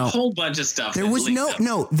 There was a whole bunch of stuff. There was They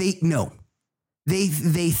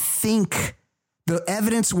think the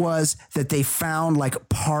evidence was that they found like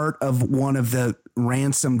part of one of the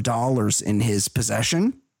ransom dollars in his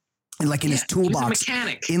possession. Like in his toolbox,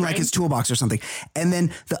 like his toolbox or something. And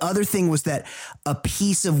then the other thing was that a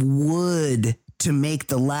piece of wood to make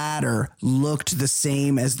the ladder looked the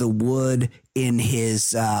same as the wood in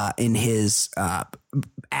his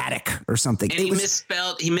attic or something. And he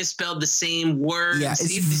misspelled the same word. Yeah,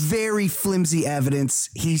 it's very flimsy evidence.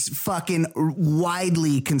 He's fucking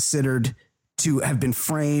widely considered to have been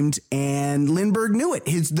framed, and Lindbergh knew it.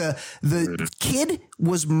 The kid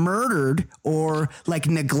was murdered or like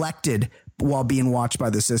neglected while being watched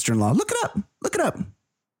by the sister-in-law. Look it up.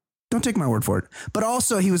 Don't take my word for it. But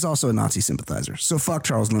also, he was also a Nazi sympathizer. So fuck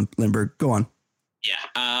Charles Lindbergh. Go on.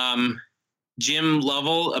 Yeah. Jim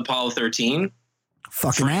Lovell, Apollo 13.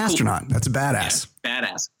 Fucking astronaut. That's a badass. Yeah,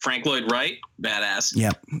 badass. Frank Lloyd Wright, badass.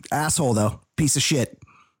 Yep. Asshole though. Piece of shit.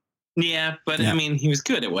 Yeah, but I mean, he was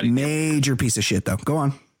good at what he did. Major piece of shit, though. Go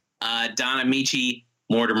on. Don Amici,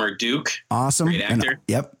 Mortimer Duke. Awesome. Great actor.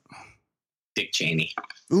 Yep. Dick Cheney.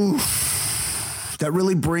 Ooh, that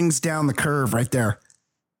really brings down the curve right there.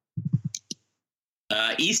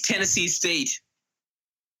 East Tennessee State.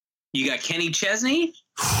 You got Kenny Chesney.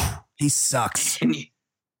 He sucks.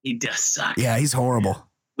 He does suck. Yeah, he's horrible.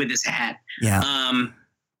 With his hat. Yeah.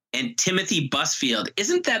 And Timothy Busfield.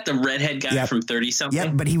 Isn't that the redhead guy from 30-something?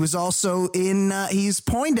 Yep, but he was also in, he's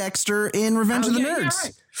Poindexter in Revenge of the Nerds.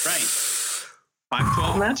 Yeah, right.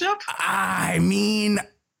 5-12 matchup? I mean,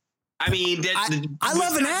 I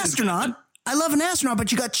love an astronaut. I love an astronaut,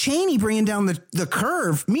 but you got Cheney bringing down the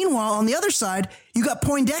curve. Meanwhile, on the other side, you got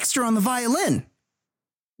Poindexter on the violin.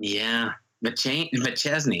 Yeah, but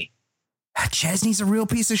Chesney. Chesney's a real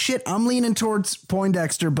piece of shit. I'm leaning towards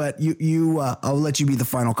Poindexter, but I'll let you be the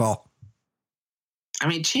final call. I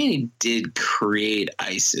mean, Cheney did create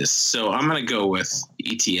ISIS, so I'm going to go with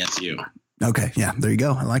ETSU. Okay, yeah, there you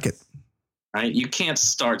go. I like it. Right, you can't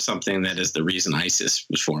start something that is the reason ISIS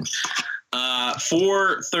was formed.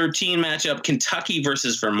 4-13 matchup: Kentucky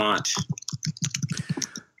versus Vermont.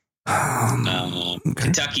 Okay.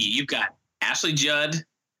 Kentucky, you've got Ashley Judd,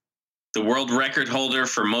 the world record holder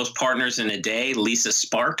for most partners in a day, Lisa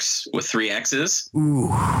Sparks with 3 X's. Ooh.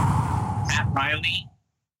 Pat Riley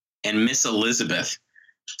and Miss Elizabeth.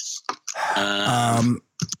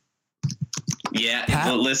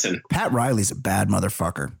 Listen. Pat Riley's a bad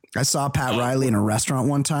motherfucker. I saw Pat Riley in a restaurant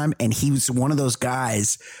one time, and he was one of those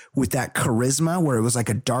guys with that charisma where it was like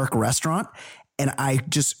a dark restaurant. And I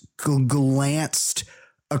just glanced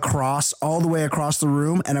all the way across the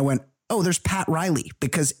room, and I went, oh, there's Pat Riley,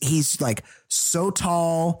 because he's like so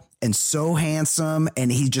tall and so handsome,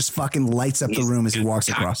 and he just fucking lights up the room as he walks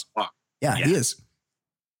across. Yeah, he is.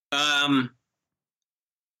 Vermont,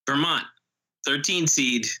 13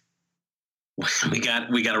 seed. We got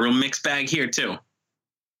a real mixed bag here too.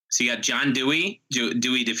 So you got John Dewey.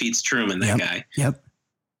 Dewey defeats Truman, guy. Yep.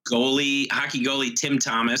 Hockey goalie Tim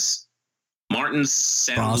Thomas. Martin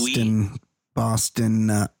St. Louis.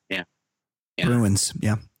 Boston. Bruins.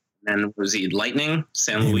 Yeah. And was he Lightning?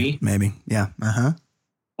 St. Louis? Maybe. Yeah. Uh-huh.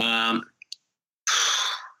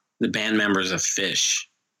 The band members of Fish.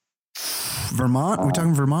 Vermont? We're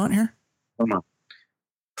talking Vermont here? Vermont.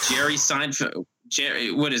 Jerry Seinfeld.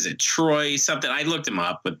 What is it? Troy something. I looked them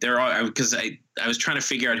up, but they're all, because I was trying to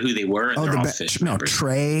figure out who they were, and they're all Fish members.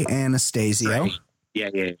 Trey Anastasio. Trey. Yeah.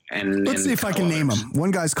 And let's see if I can name them.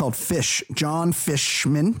 One guy's called Fish. John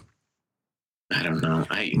Fishman. I don't know.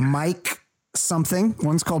 Mike something.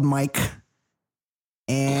 One's called Mike.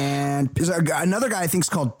 And there's another guy I think is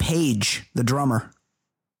called Page, the drummer.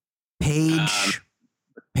 Pager.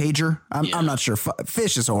 I'm not sure.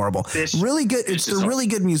 Fish is horrible. Really good. They're really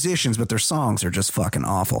good musicians, but their songs are just fucking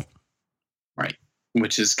awful. Right.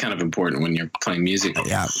 Which is kind of important when you're playing music.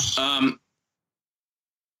 Yeah.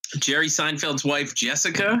 Jerry Seinfeld's wife,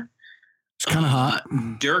 Jessica. It's kind of hot.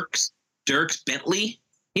 Dirks Bentley.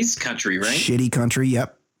 He's country, right? Shitty country.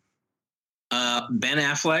 Yep. Ben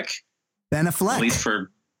Affleck. At least for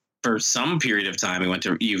some period of time, he went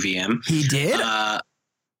to UVM. He did?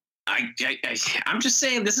 I'm just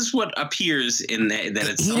saying this is what appears in that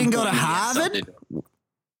it's. He didn't go to Harvard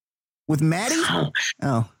with Maddie.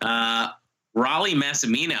 Raleigh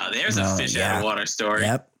Massimino. There's a fish out of water story.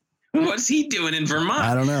 Yep. What's he doing in Vermont?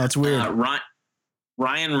 I don't know. It's weird.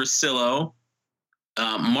 Ryan Russillo,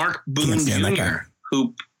 Mark Boone Jr.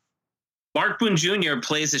 Mark Boone Jr.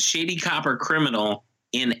 plays a shady copper criminal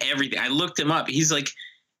in everything. I looked him up. He's like.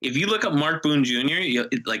 If you look up Mark Boone Jr.,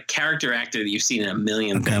 like character actor that you've seen in a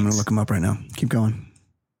million things. I'm going to look him up right now. Keep going.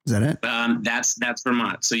 Is that it? That's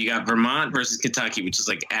Vermont. So you got Vermont versus Kentucky, which is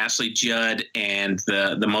like Ashley Judd and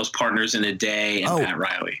the most partners in a day and Pat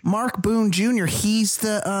Riley. Mark Boone Jr., he's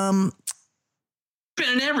the... been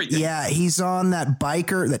in everything. Yeah, he's on that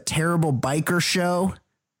terrible biker show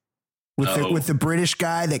with the British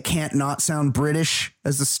guy that can't not sound British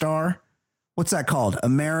as the star. What's that called?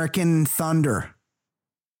 American Thunder.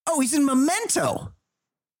 Oh, he's in Memento.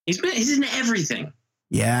 He's in everything.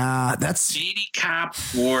 Yeah, that's shady cop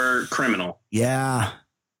or criminal. Yeah.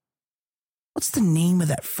 What's the name of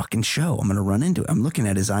that fucking show? I'm going to run into it. I'm looking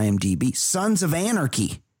at his IMDb. Sons of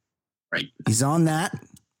Anarchy. Right. He's on that.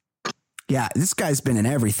 Yeah, this guy's been in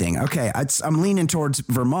everything. Okay, I'm leaning towards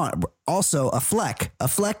Vermont. Also, a Fleck. A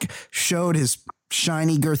Fleck showed his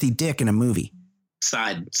shiny, girthy dick in a movie.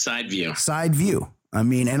 Side view. Side view. I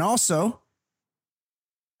mean, and also...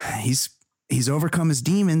 He's overcome his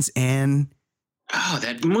demons, and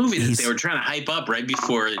that movie that they were trying to hype up right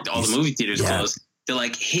before all the movie theaters closed. They're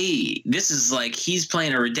like, hey, this is like he's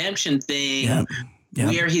playing a redemption thing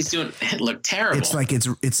where he's doing it looked terrible. It's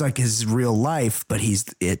like his real life, but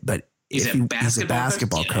He's a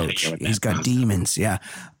basketball coach. He's got demons. Yeah.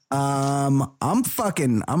 I'm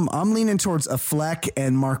leaning towards a Fleck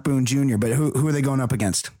and Mark Boone Jr., but who are they going up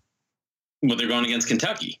against? Well, they're going against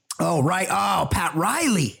Kentucky. Oh, right. Oh, Pat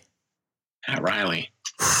Riley.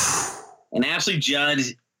 And Ashley Judd,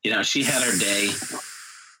 she had her day.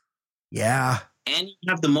 Yeah. And you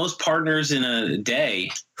have the most partners in a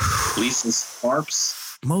day. Lisa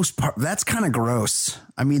Sparps. That's kind of gross.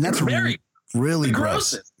 I mean, that's really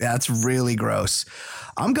gross. That's really gross.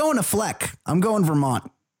 I'm going to Fleck. I'm going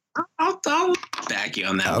Vermont. I'll back you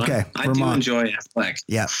on that one. Okay, I do enjoy Fleck.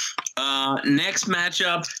 Yeah. Next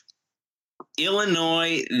matchup,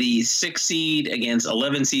 Illinois, the 6 seed against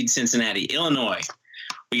 11 seed Cincinnati. Illinois.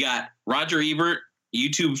 We got Roger Ebert,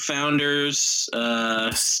 YouTube founders,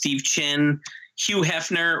 Steve Chen, Hugh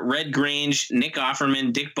Hefner, Red Grange, Nick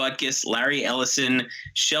Offerman, Dick Butkus, Larry Ellison,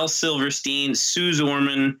 Shel Silverstein, Sue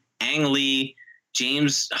Zorman, Ang Lee,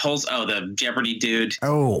 James Holz, the Jeopardy dude.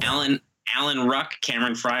 Oh. Alan Ruck,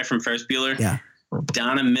 Cameron Fry from Ferris Bueller. Yeah.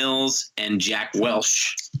 Donna Mills and Jack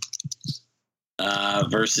Welsh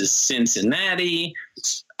versus Cincinnati.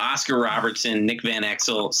 Oscar Robertson, Nick Van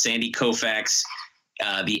Exel, Sandy Koufax,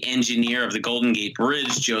 the engineer of the Golden Gate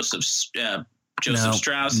Bridge, Joseph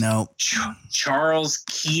Strauss. No. Charles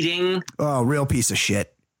Keating. Oh, real piece of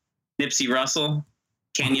shit. Nipsey Russell,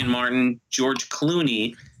 Kenyon Martin, George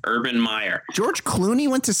Clooney, Urban Meyer. George Clooney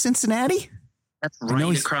went to Cincinnati? That's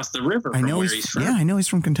right across the river from where he's from. Yeah, I know he's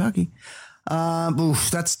from Kentucky.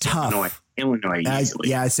 That's tough. Illinois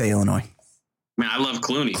easily. I'd say Illinois. Man, I love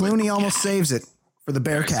Clooney. Clooney almost saves it for the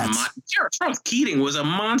Bearcats. Charles Keating was a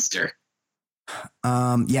monster.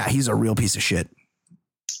 Yeah, he's a real piece of shit.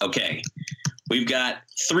 Okay. We've got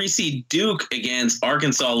 3 seed Duke against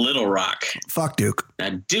Arkansas Little Rock. Fuck Duke.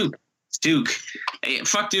 Now, Duke. Hey,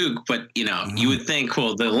 fuck Duke, but, you would think,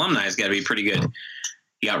 well, the alumni's got to be pretty good.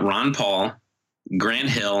 You got Ron Paul, Grant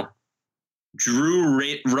Hill, Drew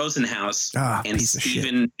Rosenhaus, and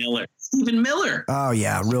Stephen Miller. Stephen Miller. Oh,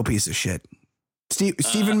 yeah, real piece of shit.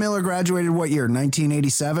 Stephen Miller graduated what year?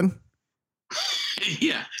 1987?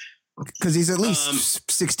 Yeah. Because he's at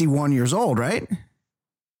least 61 years old, right?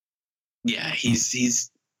 Yeah,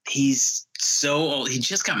 he's so old. He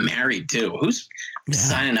just got married too. Who's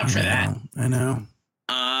signing up for that? I know.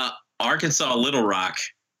 Arkansas Little Rock,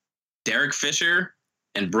 Derek Fisher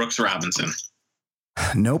and Brooks Robinson.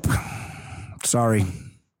 Nope. Sorry.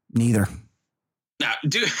 Neither. Now,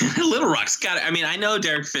 dude, Little Rock's got it. I mean, I know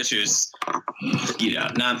Derek Fisher's,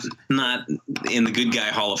 not in the Good Guy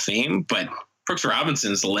Hall of Fame, but Brooks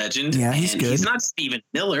Robinson's a legend. Yeah, he's good. He's not Stephen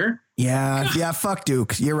Miller. Yeah, fuck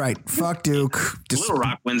Duke. You're right. Fuck Duke. Little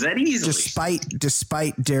Rock wins that easily.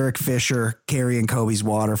 Despite Derek Fisher carrying Kobe's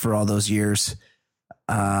water for all those years,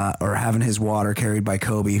 or having his water carried by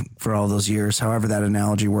Kobe for all those years, however that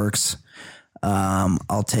analogy works,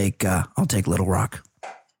 I'll take Little Rock.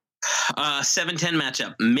 7-10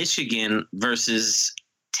 matchup: Michigan versus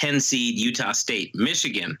 10 seed Utah State.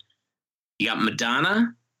 Michigan, you got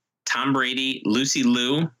Madonna, Tom Brady, Lucy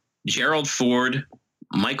Liu, Gerald Ford,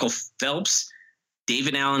 Michael Phelps,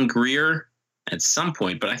 David Allen Greer at some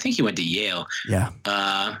point, but I think he went to Yale. Yeah.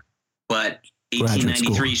 But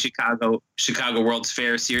 1893 Chicago World's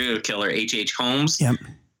Fair serial killer H.H. Holmes. Yep.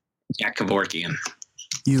 Jack Kevorkian.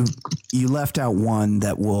 You left out one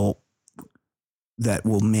that will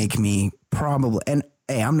make me probably, and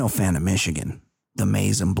hey, I'm no fan of Michigan, the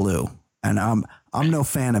maize and blue, and I'm no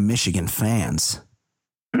fan of Michigan fans.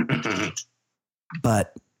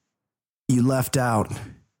 But you left out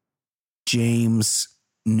James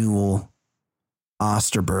Newell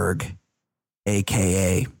Osterberg,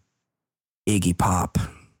 a.k.a. Iggy Pop.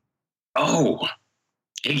 Oh,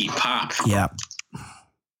 Iggy Pop. Yeah.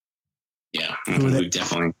 Yeah. Who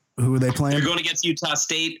are they playing? They're going against Utah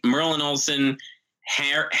State, Merlin Olsen,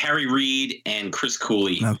 Harry Reid, and Chris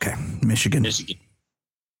Cooley. Okay. Michigan.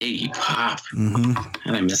 Iggy Pop. Mm-hmm.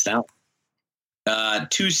 And I missed out.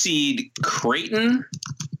 2 seed Creighton.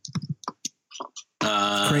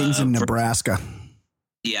 Creighton's in Nebraska.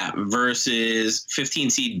 Yeah, versus 15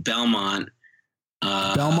 seed Belmont.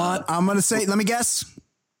 Belmont, I'm going to say, let me guess,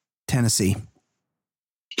 Tennessee.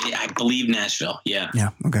 I believe Nashville. Yeah. Yeah.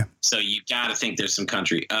 Okay. So you got to think there's some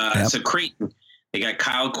country. Yep. So Creighton, they got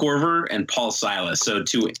Kyle Korver and Paul Silas. So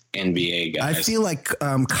 2 NBA guys. I feel like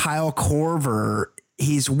Kyle Korver,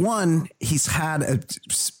 he's had a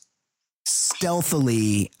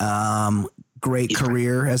stealthily great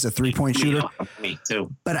career as a 3-point shooter. Me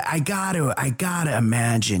too. But I gotta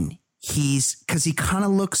imagine because he kind of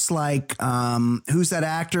looks like who's that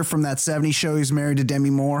actor from that 70s show? He's married to Demi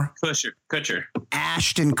Moore. Kutcher.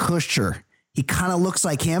 Ashton Kutcher. He kind of looks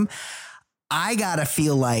like him. I gotta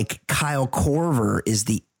feel like Kyle Korver is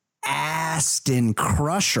the Asston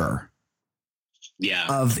Krusher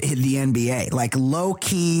of the NBA. Like low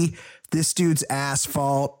key, this dude's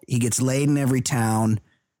asphalt. He gets laid in every town.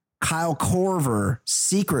 Kyle Korver,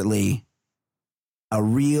 secretly a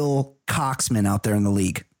real coxman out there in the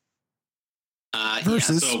league.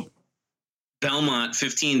 Versus so Belmont,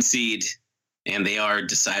 15 seed, and they are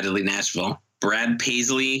decidedly Nashville. Brad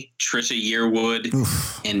Paisley, Trisha Yearwood,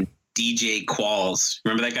 and DJ Qualls.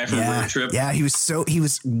 Remember that guy from Road Trip? Yeah, he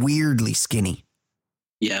was weirdly skinny.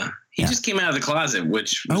 Yeah. He just came out of the closet,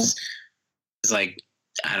 which was like,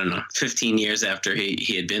 I don't know, 15 years after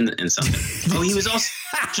he had been in something. He was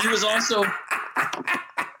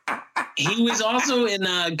also in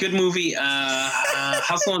a good movie,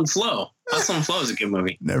 Hustle and Flow. Hustle and Flow is a good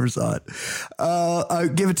movie. Never saw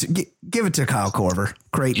it. Give it to Kyle Korver.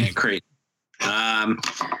 Great. Yeah, great.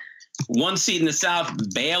 One seed in the South,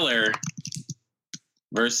 Baylor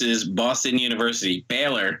versus Boston University.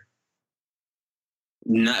 Baylor,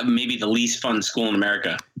 not maybe the least fun school in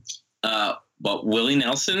America. But Willie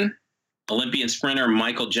Nelson, Olympian sprinter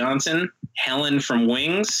Michael Johnson, Helen from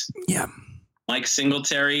Wings, Mike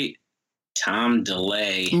Singletary, Tom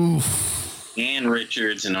DeLay, Ann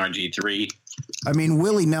Richards, and RG3. I mean,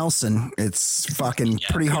 Willie Nelson, it's fucking going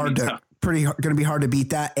to be hard to beat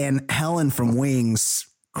that. And Helen from Wings,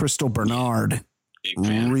 Crystal Bernard,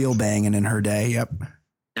 real banging in her day. Yep.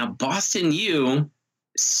 Now, Boston U,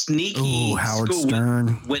 sneaky Howard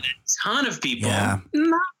Stern with a ton of people. Yeah.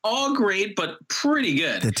 Not all great, but pretty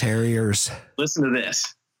good. The Terriers. Listen to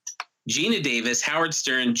this. Gina Davis, Howard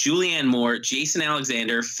Stern, Julianne Moore, Jason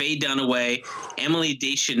Alexander, Faye Dunaway, Emily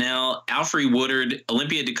Deschanel, Alfre Woodard,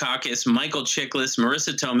 Olympia Dukakis, Michael Chiklis,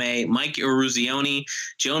 Marissa Tomei, Mike Eruzione,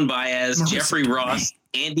 Joan Baez, Jeffrey Ross,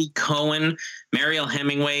 Andy Cohen, Mariel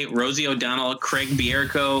Hemingway, Rosie O'Donnell, Craig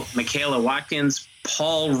Bierko, Michaela Watkins,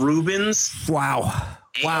 Paul Rubens. Wow.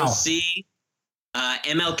 AOC.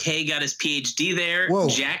 MLK got his PhD there. Whoa.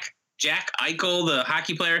 Jack Eichel, the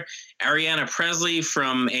hockey player, Ariana Presley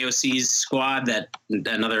from AOC's squad, that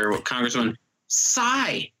another congresswoman,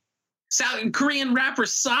 Psy, Korean rapper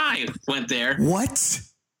Psy went there. What?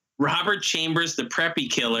 Robert Chambers, the preppy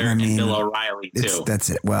killer, and Bill O'Reilly too. That's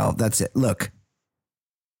it. Well, that's it. Look,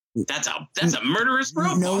 that's a murderous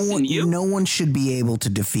bro. No one should be able to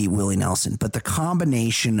defeat Willie Nelson, but the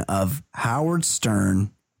combination of Howard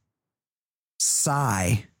Stern,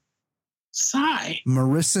 Psy,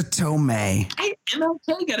 Marissa Tomei,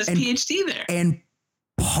 MLK got his PhD there, and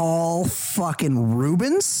Paul fucking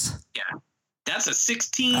Rubens. Yeah, that's a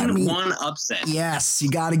 16-1 upset. Yes, you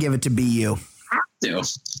got to give it to BU. Have to.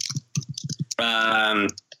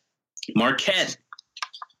 Marquette,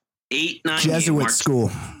 8-9 Jesuit school.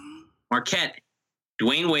 Marquette,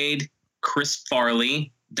 Dwayne Wade, Chris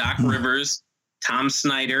Farley, Doc Rivers, Tom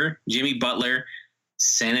Snyder, Jimmy Butler,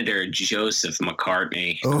 Senator Joseph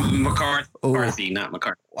McCarthy. McCarthy, not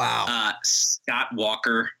McCarthy. Wow. Scott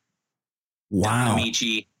Walker. Wow. Don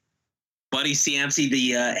Amici. Buddy Ciamci,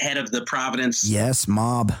 the head of the Providence. Yes,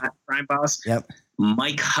 mob. Crime boss. Yep.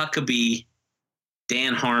 Mike Huckabee.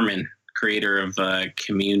 Dan Harmon, creator of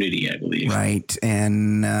Community, I believe. Right.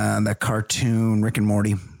 And the cartoon Rick and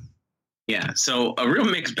Morty. Yeah. So a real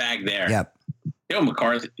mixed bag there. Yep.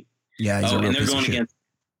 McCarthy. Yeah. And they're going against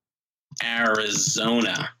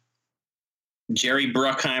Arizona. Jerry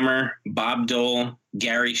Bruckheimer, Bob Dole,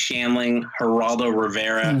 Gary Shandling, Geraldo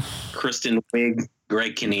Rivera, Kristen Wiig,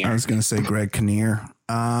 Greg Kinnear. I was going to say Greg Kinnear.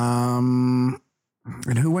 And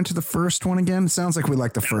who went to the first one again? Sounds like we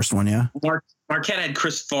like the first one, yeah? Marquette had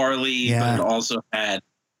Chris Farley, but it also had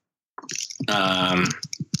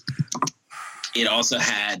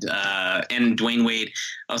and Dwayne Wade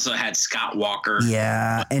also had Scott Walker.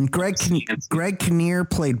 Yeah, and Greg Kinnear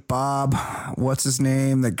played Bob. What's his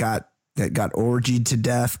name that got orgied to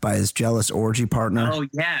death by his jealous orgy partner? Oh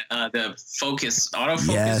yeah, the autofocus.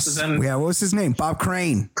 Yes. Yeah, what was his name? Bob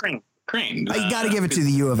Crane. Crane. You got to give it to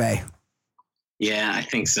the U of A. Yeah, I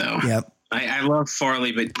think so. Yep. I love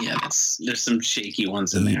Farley, but yeah, there's some shaky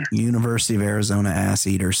ones in there. University of Arizona ass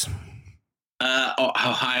eaters.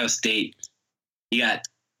 Ohio State. You got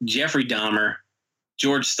Jeffrey Dahmer,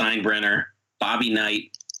 George Steinbrenner, Bobby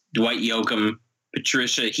Knight, Dwight Yoakam,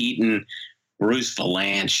 Patricia Heaton, Bruce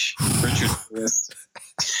Valanche, Richard Lewis,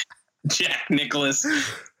 Jack Nicholas,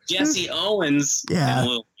 Jesse Owens,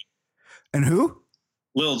 and who?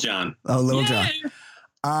 Lil Jon. Oh, Lil Jon.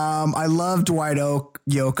 I love Dwight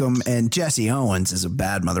Yoakam, and Jesse Owens is a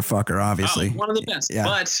bad motherfucker, obviously. One of the best. Yeah.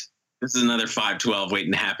 But this is another 5-12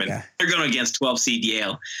 waiting to happen. Yeah. They're going against 12 seed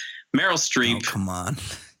Yale. Meryl Streep. Oh, come on.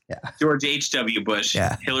 Yeah. George H.W. Bush.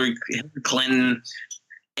 Yeah. Hillary Clinton.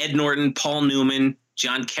 Ed Norton, Paul Newman,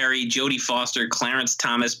 John Kerry, Jodie Foster, Clarence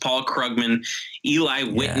Thomas, Paul Krugman, Eli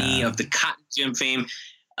Whitney of the Cotton Gin fame,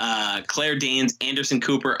 Claire Danes, Anderson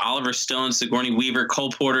Cooper, Oliver Stone, Sigourney Weaver,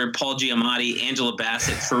 Cole Porter, Paul Giamatti, Angela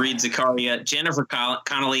Bassett, Fareed Zakaria, Jennifer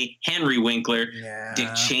Connelly, Henry Winkler,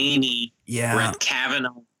 Dick Cheney, Brett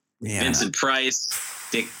Kavanaugh, Vincent Price,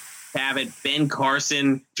 Dick Cavett, Ben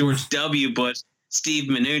Carson, George W. Bush, Steve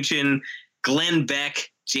Mnuchin, Glenn Beck,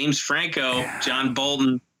 James Franco, John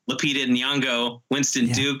Bolton, Lupita Nyong'o, Winston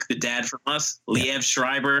Duke, the dad from Us, Liev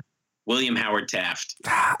Schreiber, William Howard Taft.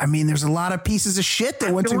 I mean, there's a lot of pieces of shit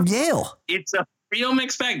that went to Yale. It's a real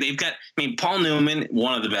mixed bag. They've got, Paul Newman,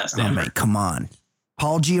 one of the best ever. Mate, come on.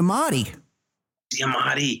 Paul Giamatti.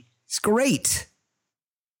 He's great.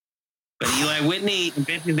 But Eli Whitney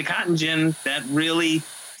invented the cotton gin. That really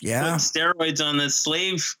put steroids on the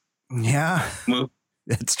slave move.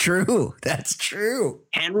 That's true.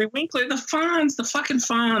 Henry Winkler, the Fonz, the fucking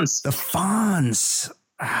Fonz. The Fonz.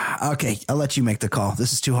 Okay, I'll let you make the call.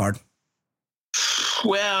 This is too hard.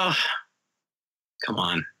 Well, come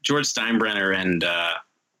on. George Steinbrenner and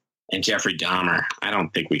Jeffrey Dahmer. I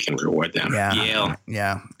don't think we can reward them. Yale.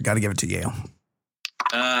 Yeah, got to give it to Yale.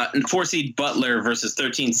 4-seed Butler versus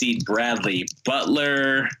 13-seed Bradley.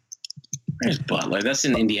 Butler. Where's Butler? That's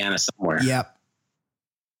in Indiana somewhere. Yep.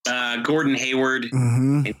 Gordon Hayward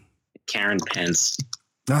and Karen Pence.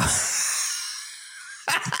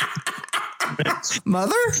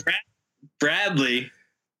 Mother? Bradley's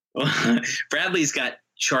got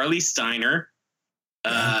Charlie Steiner,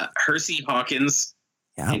 Hersey Hawkins,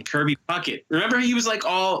 and Kirby Puckett. Remember, he was like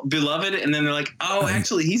all beloved, and then they're like, oh,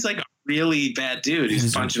 actually, he's like a really bad dude.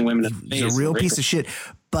 He's punching women in the face. He's a real piece of shit.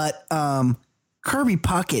 But Kirby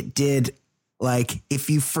Puckett did, like, if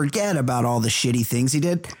you forget about all the shitty things he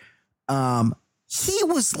did, he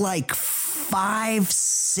was like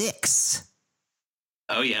 5'6".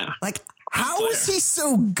 Oh, yeah. Like, how was he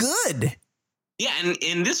so good? Yeah,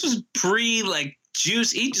 and this was pre, like,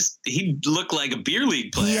 juice. He looked like a beer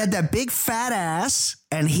league player. He had that big fat ass,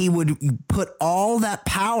 and he would put all that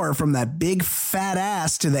power from that big fat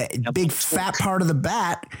ass to that big fat part of the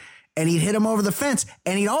bat, and he'd hit him over the fence.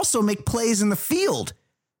 And he'd also make plays in the field.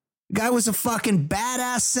 The guy was a fucking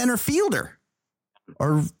badass center fielder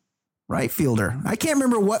or right fielder. I can't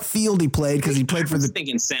remember what field he played because he played for the.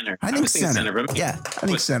 Thinking center. I think center. But I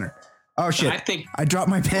think center. Oh shit! I dropped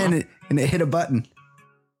my pen and it hit a button.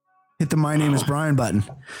 Hit the "My name is Brian" button.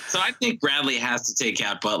 So I think Bradley has to take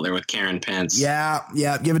out Butler with Karen Pence. Yeah.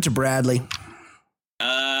 Give it to Bradley.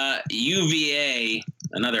 UVA,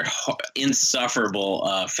 another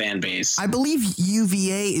insufferable fan base. I believe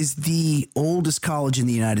UVA is the oldest college in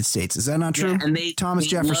the United States. Is that not true? Yeah, and Thomas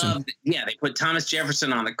Jefferson. They put Thomas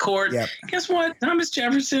Jefferson on the court. Yep. Guess what? Thomas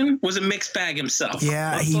Jefferson was a mixed bag himself.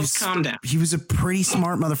 Yeah, let's calm down. He was a pretty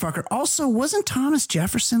smart motherfucker. Also, wasn't Thomas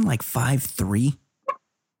Jefferson like 5'3"?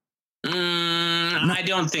 I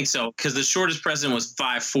don't think so, because the shortest president was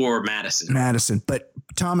 5'4", Madison. But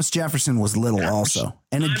Thomas Jefferson was little also,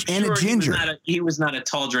 and a ginger. He was not a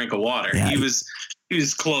tall drink of water. Yeah, he was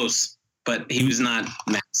close, but he was not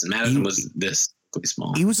Madison. Madison was this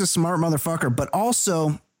small. He was a smart motherfucker, but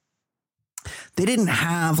also they didn't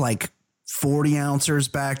have like 40 ounces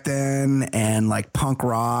back then, and like punk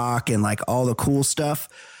rock and like all the cool stuff.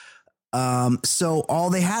 So all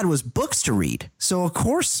they had was books to read. So of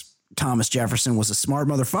course, Thomas Jefferson was a smart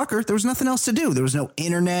motherfucker. There was nothing else to do. There was no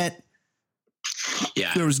internet.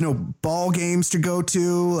 Yeah. There was no ball games to go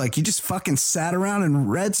to. Like, you just fucking sat around and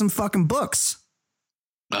read some fucking books.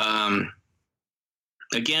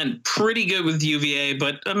 Again, pretty good with UVA,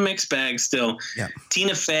 but a mixed bag still. Yeah.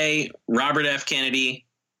 Tina Fey, Robert F. Kennedy,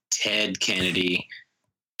 Ted Kennedy,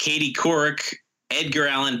 Katie Couric, Edgar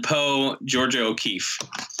Allan Poe, Georgia O'Keeffe.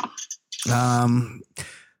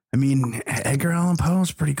 I mean, Edgar Allan Poe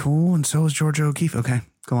is pretty cool, and so is Georgia O'Keeffe. Okay,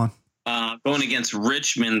 go on. Going against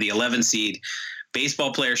Richmond, the 11 seed,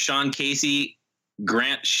 baseball player Sean Casey,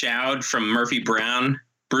 Grant Shoud from Murphy Brown,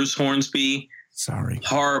 Bruce Hornsby. Sorry.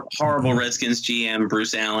 Horrible Redskins GM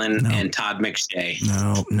Bruce Allen and Todd McShay.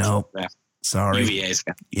 No. Sorry. UVA's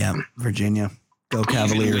got. Yeah, Virginia. Go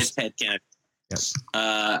Cavaliers. Ted Kennedy. Yes.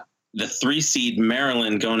 The 3 seed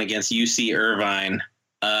Maryland going against UC Irvine.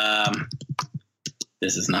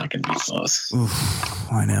 This is not going to be close.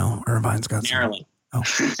 Oof, I know. Irvine's got Maryland.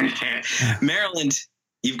 Maryland,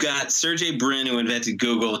 you've got Sergey Brin, who invented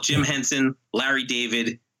Google, Jim Henson, Larry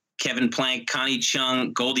David, Kevin Plank, Connie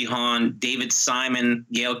Chung, Goldie Hawn, David Simon,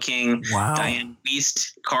 Gail King, Diane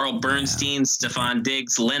Wiest, Carl Bernstein, Stefan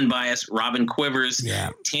Diggs, Len Bias, Robin Quivers,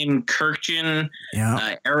 Tim Kirkjian,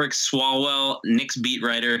 Eric Swalwell, Nick's beat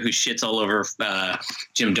writer who shits all over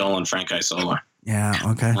Jim Dolan, Frank Isola. Yeah.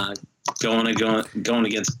 Okay. Going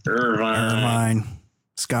against Irvine.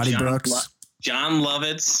 Scotty Brooks. John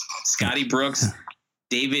Lovitz. Scotty Brooks.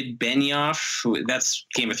 David Benioff. That's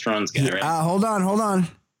Game of Thrones guy, right? Hold on.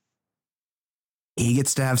 He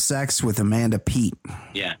gets to have sex with Amanda Peet.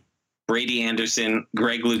 Yeah. Brady Anderson,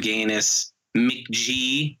 Greg Louganis, Mick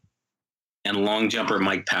G, and long jumper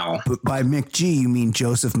Mike Powell. But by Mick G, you mean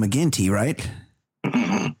Joseph McGinty, right?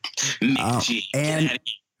 Mick G. And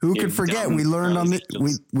who could forget? We learned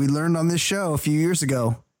on this show a few years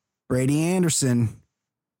ago. Brady Anderson,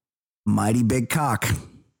 mighty big cock.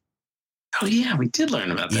 Oh yeah, we did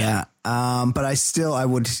learn about that. Yeah, but I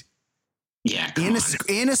would. Yeah,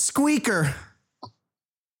 in a squeaker.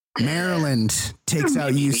 Maryland takes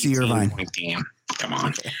out UC Irvine. Come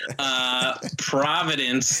on.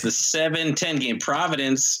 Providence, the 7-10 game.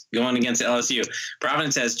 Providence going against LSU.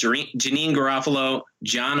 Providence has Janine Garofalo,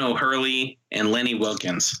 John O'Hurley, and Lenny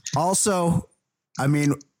Wilkins. Also, I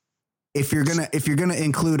mean, if you're gonna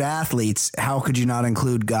include athletes, how could you not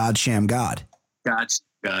include God Sham God? God,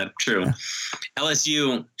 true. Yeah.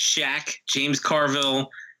 LSU, Shaq, James Carville,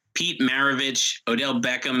 Pete Maravich, Odell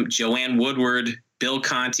Beckham, Joanne Woodward, Bill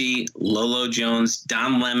Conti, Lolo Jones,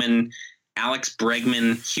 Don Lemon, Alex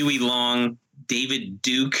Bregman, Huey Long, David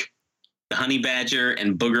Duke, the Honey Badger,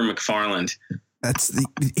 and Booger McFarland.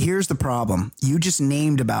 Here's the problem. You just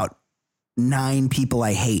named about 9 people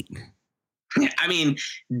I hate. I mean,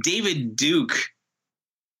 David Duke.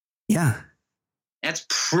 Yeah. That's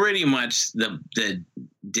pretty much the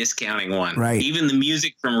discounting one. Right. Even the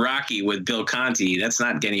music from Rocky with Bill Conti, that's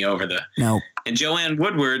not getting you over the... No. And Joanne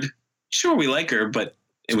Woodward... Sure, we like her, but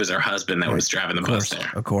it was her husband that was driving the bus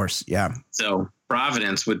there. Of course, yeah. So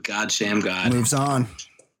Providence with God Sham God moves on.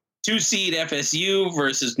 2 seed FSU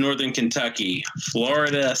versus Northern Kentucky.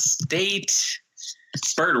 Florida State.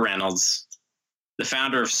 Burt Reynolds, the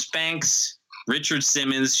founder of Spanx, Richard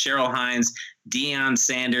Simmons, Cheryl Hines, Deion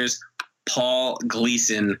Sanders, Paul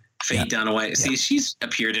Gleason, Faye Dunaway. Yeah. See, she's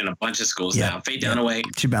appeared in a bunch of schools now. Faye Dunaway,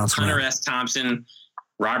 she bounced Hunter around. S. Thompson,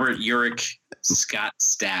 Robert Urich, Scott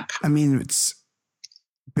Stapp. I mean, it's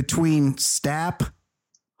between Stapp,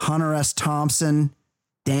 Hunter S. Thompson,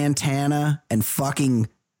 Dan Tana, and fucking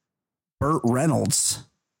Burt Reynolds.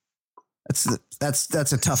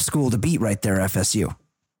 That's a tough school to beat right there, FSU.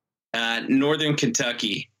 Northern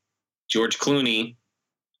Kentucky, George Clooney.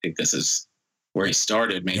 I think this is where he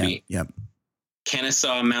started, maybe. Yep.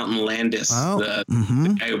 Kennesaw Mountain Landis, the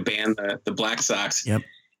guy who banned the Black Sox. Yep.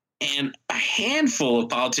 And a handful of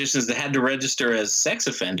politicians that had to register as sex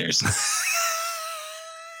offenders.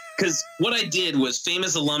 Because what I did was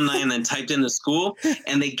famous alumni and then typed in the school,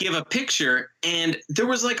 and they give a picture, and there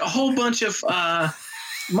was like a whole bunch of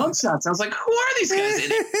mugshots. I was like, who are these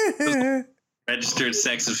guys? Registered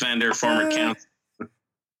sex offender, former counsel.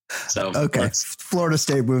 So okay, Florida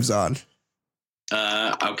State moves on.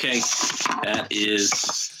 Okay, that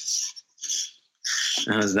is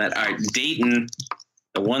how is that? All right, Dayton,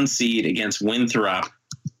 the 1 seed against Winthrop.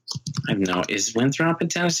 I don't know. Is Winthrop in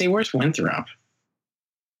Tennessee? Where's Winthrop?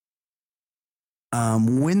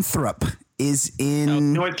 Winthrop is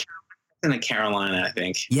in North Carolina, I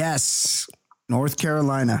think. Yes, North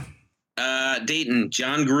Carolina. Dayton,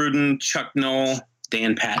 John Gruden, Chuck Noll,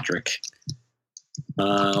 Dan Patrick.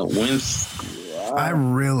 I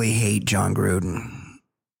really hate John Gruden.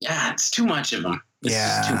 Yeah, it's too much of him.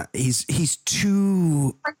 He's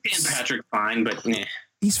too. Dan Patrick, fine, but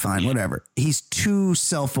he's fine. Whatever. He's too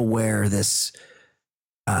self-aware. The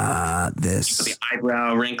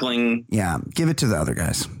eyebrow wrinkling. Yeah, give it to the other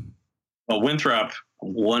guys. Well, Winthrop,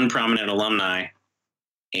 one prominent alumni,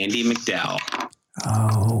 Andy McDowell.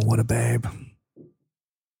 Oh, what a babe.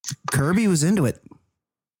 Kirby was into it.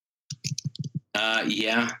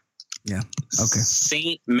 Yeah. Yeah. Okay.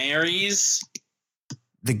 St. Mary's.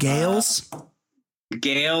 The Gales.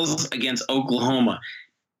 Gales against Oklahoma.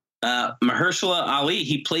 Mahershala Ali,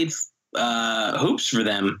 he played hoops for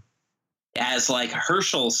them as like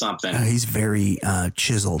Herschel something. He's very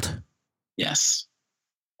chiseled. Yes.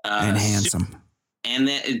 And handsome. And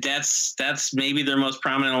that's maybe their most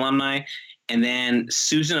prominent alumni. And then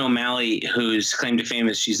Susan O'Malley, whose claim to fame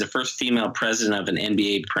is she's the first female president of an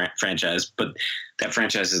NBA franchise, but that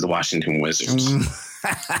franchise is the Washington Wizards.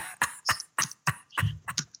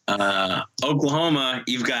 Oklahoma,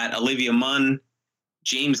 you've got Olivia Munn,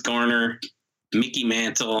 James Garner, Mickey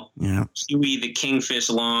Mantle, Huey the Kingfish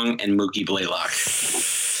Long, and Mookie Blaylock.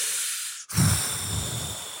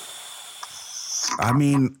 I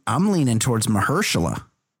mean, I'm leaning towards Mahershala.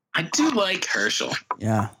 I do like Herschel.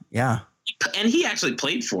 Yeah. And he actually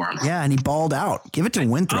played for him. Yeah, and he balled out. Give it to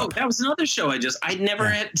Winthrop. Oh, that was another show I never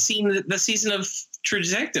had seen the season of True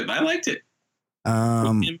Detective. I liked it.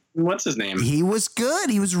 What's his name? He was good.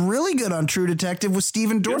 He was really good on True Detective with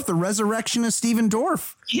Stephen Dorff, the resurrection of Stephen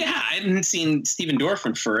Dorff. Yeah, I hadn't seen Stephen Dorff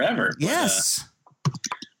in forever. But, yes.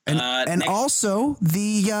 And also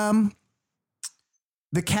the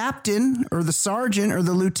captain or the sergeant or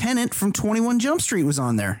the lieutenant from 21 Jump Street was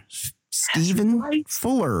on there. Stephen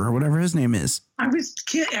Fuller or whatever his name is. I was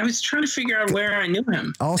trying to figure out where I knew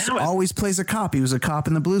him. Also, always plays a cop. He was a cop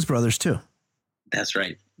in the Blues Brothers too. That's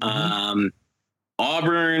right.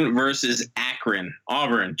 Auburn versus Akron.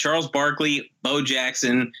 Auburn. Charles Barkley, Bo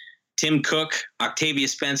Jackson, Tim Cook, Octavia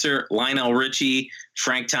Spencer, Lionel Richie,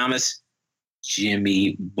 Frank Thomas,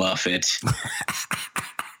 Jimmy Buffett,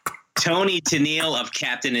 Tony Tennille of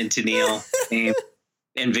Captain and Tennille,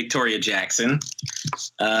 and Victoria Jackson.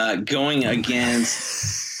 Going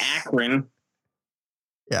against Akron.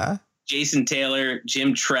 Yeah. Jason Taylor,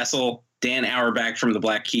 Jim Tressel, Dan Auerbach from the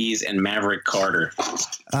Black Keys, and Maverick Carter.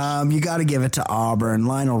 You got to give it to Auburn.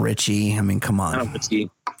 Lionel Richie. I mean, come on. Lionel Richie.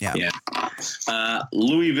 Yeah.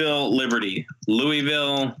 Louisville Liberty.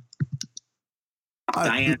 Louisville.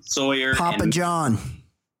 Diane Sawyer. Papa John.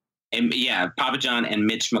 And Papa John and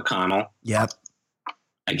Mitch McConnell. Yep.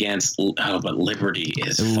 Against, but Liberty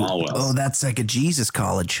is Falwell. Oh, that's like a Jesus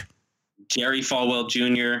college. Jerry Falwell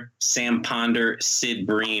Jr., Sam Ponder, Sid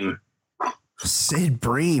Bream. Sid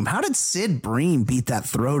Bream. How did Sid Bream beat that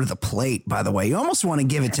throw to the plate, by the way? You almost want to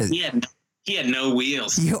give it to... He had no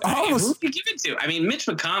wheels. You almost... Who could you give it to? I mean, Mitch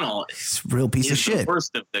McConnell is a real piece of shit. The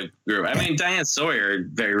worst of the group. I mean, Diane Sawyer,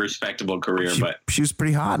 very respectable career, but... She was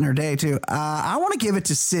pretty hot in her day, too. I want to give it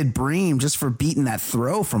to Sid Bream just for beating that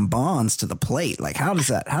throw from Bonds to the plate. Like, how does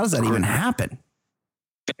that even happen?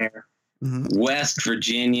 Fair. Mm-hmm. West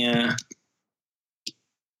Virginia.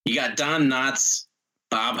 You got Don Knotts,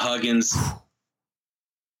 Bob Huggins,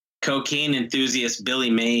 cocaine enthusiast Billy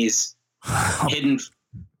Mays, Hidden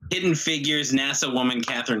Figures NASA woman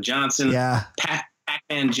Katherine Johnson,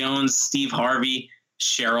 Pac-Man Jones, Steve Harvey,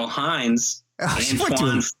 Cheryl Hines,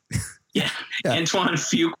 Antoine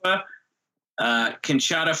Fuqua,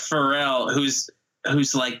 Conchata Farrell, who's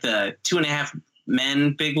like the 2.5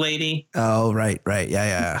 Men big lady. Oh, right,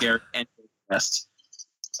 yeah.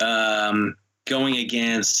 Going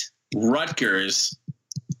against Rutgers.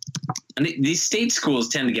 And these state schools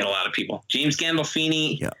tend to get a lot of people. James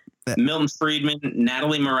Gandolfini, Milton Friedman,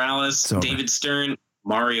 Natalie Morales, David Stern,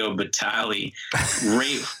 Mario Batali,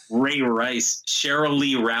 Ray Rice, Cheryl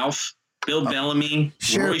Lee Ralph, Bill Bellamy,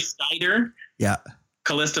 Roy Scheider,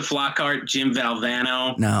 Callista Flockhart, Jim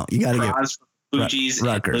Valvano. No, you got to get Fugees,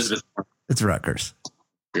 Rutgers. It's Rutgers.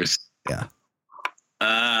 Yeah.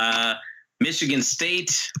 Michigan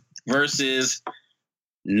State versus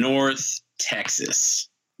North Texas.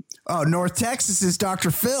 Oh, North Texas is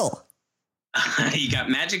Dr. Phil. You got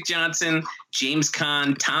Magic Johnson, James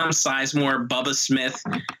Caan, Tom Sizemore, Bubba Smith,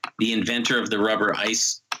 the inventor of the rubber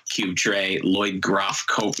ice cube tray, Lloyd Groff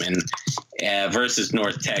Copeman, versus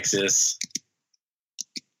North Texas.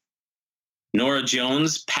 Nora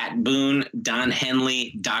Jones, Pat Boone, Don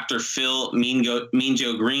Henley, Dr. Phil, Mean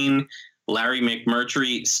Joe Green, Larry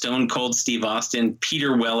McMurtry, Stone Cold Steve Austin,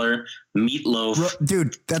 Peter Weller, Meatloaf.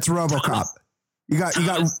 Dude, that's RoboCop. You got.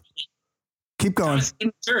 Keep going.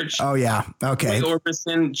 Church. Oh yeah. Okay. Roy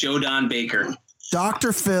Orbison, Joe Don Baker,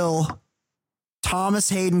 Dr. Phil, Thomas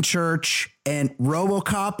Hayden Church, and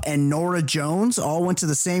RoboCop and Nora Jones all went to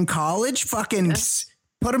the same college. Fucking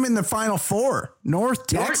put them in the Final Four. North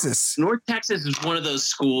Texas. North Texas is one of those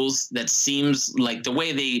schools that seems like the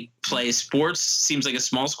way they play sports seems like a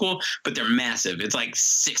small school, but they're massive. It's like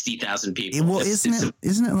 60,000 people. Well, isn't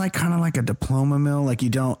it like kind of like a diploma mill? Like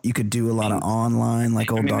you could do a lot of online,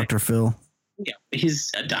 like old Dr. Phil. Yeah,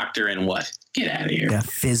 he's a doctor in what? Get out of here. Yeah,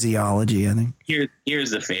 physiology, I think.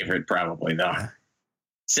 Here's the favorite, probably, though.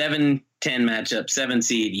 7-10 matchup, 7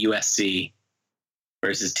 seed USC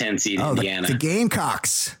versus 10 seed Indiana. The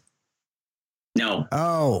Gamecocks. No.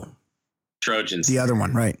 Oh. Trojans. The other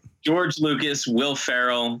one, right. George Lucas, Will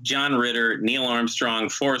Ferrell, John Ritter, Neil Armstrong,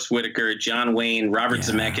 Forrest Whitaker, John Wayne, Robert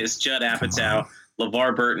Zemeckis, Judd Apatow,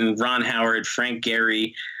 LeVar Burton, Ron Howard, Frank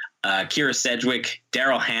Gehry, Kira Sedgwick,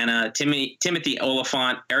 Daryl Hannah, Timothy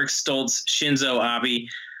Oliphant, Eric Stoltz, Shinzo Abe,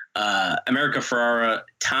 America Ferrara,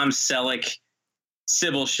 Tom Selleck,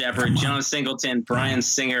 Sybil Shepherd, John Singleton, Brian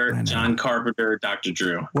Singer, John Carpenter, Dr.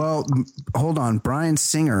 Drew. Well, hold on. Brian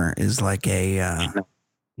Singer is like he's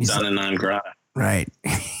on a non grata. Right.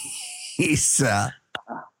 He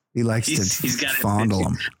likes to fondle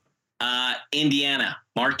him. Indiana,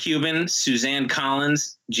 Mark Cuban, Suzanne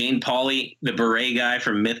Collins, Jane Pauley, the beret guy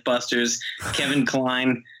from Mythbusters, Kevin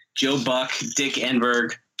Kline, Joe Buck, Dick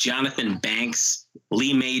Enberg, Jonathan Banks,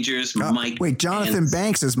 Lee Majors, Mike. Wait, Jonathan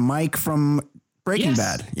Banks is Mike from Breaking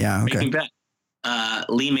Bad. Yeah. Okay. Breaking Bad.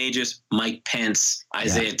 Lee Majors, Mike Pence,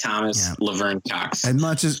 Isaiah Thomas, Laverne Cox. As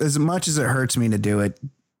much as it hurts me to do it,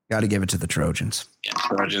 got to give it to the Trojans. Yeah,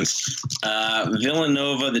 Trojans.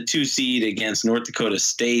 Villanova, the 2 seed against North Dakota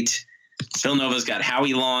State. Villanova's got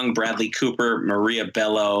Howie Long, Bradley Cooper, Maria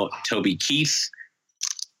Bello, Toby Keith.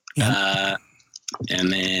 Yeah.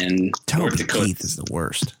 And then Toby Keith is the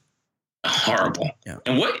worst. Horrible. Yeah.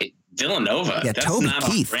 And what Villanova? Yeah, that's Toby not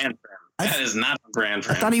Keith. On brand for him. That is not on brand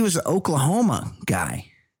for him. I thought he was an Oklahoma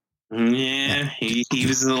guy. Yeah, he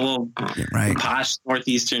was a little posh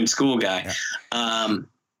Northeastern school guy. Yeah.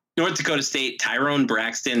 North Dakota State, Tyrone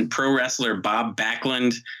Braxton, pro wrestler Bob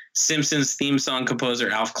Backlund, Simpsons theme song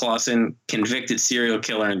composer Alf Clausen, convicted serial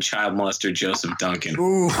killer and child molester Joseph Duncan.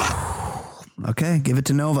 Ooh. Okay, give it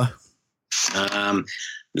to Nova.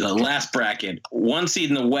 The last bracket, 1 seed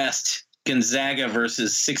in the West, Gonzaga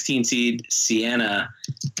versus 16 seed Siena.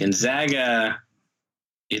 Gonzaga,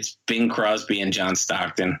 it's Bing Crosby and John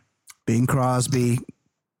Stockton. Bing Crosby.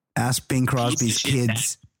 Ask Bing Crosby's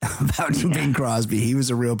kids about Bing Crosby. He was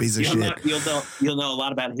a real piece of shit. You'll know a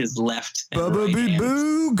lot about his left. Bubba Bee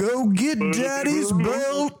Boo, go get daddy's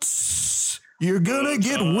belt. You're gonna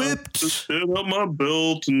get whipped. Just hit up my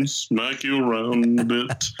belt and smack you around a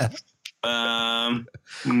bit.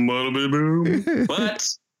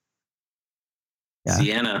 But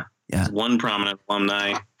Siena is one prominent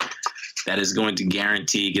alumni that is going to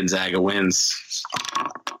guarantee Gonzaga wins.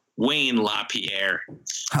 Wayne LaPierre.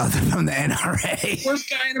 From the NRA. Worst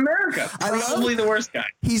guy in America. Probably the worst guy.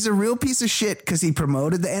 He's a real piece of shit because he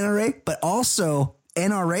promoted the NRA, but also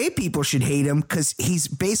NRA people should hate him because he's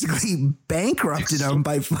basically bankrupted them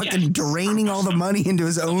by fucking draining all the money into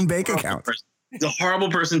his own bank account. He's a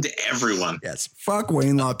horrible person to everyone. Yes. Fuck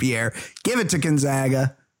Wayne LaPierre. Give it to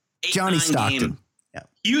Gonzaga. Johnny Stockton. Yeah.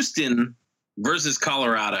 Houston versus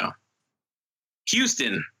Colorado.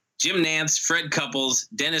 Houston. Jim Nance, Fred Couples,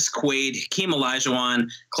 Dennis Quaid, Hakeem Olajuwon,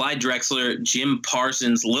 Clyde Drexler, Jim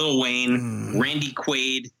Parsons, Lil Wayne, Randy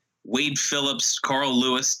Quaid, Wade Phillips, Carl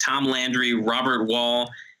Lewis, Tom Landry, Robert Wall,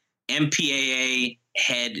 MPAA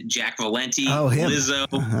head Jack Valenti, Lizzo,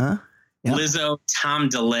 Lizzo, Tom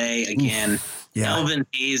DeLay again, Elvin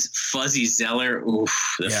Hayes, Fuzzy Zeller,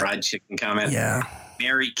 the fried chicken comment,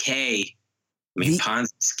 Mary Kay,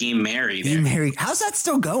 Ponzi scheme Mary. Mary, how's that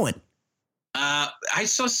still going? I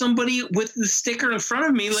saw somebody with the sticker in front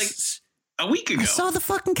of me like a week ago. I saw the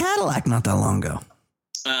fucking Cadillac not that long ago.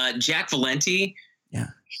 Jack Valenti. Yeah.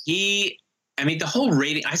 The whole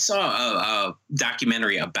rating. I saw a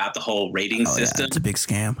documentary about the whole rating system. Yeah, it's a big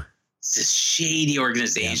scam. It's this shady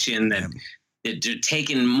organization that they're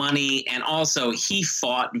taking money. And also he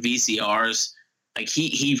fought VCRs. Like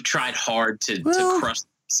he tried hard to crush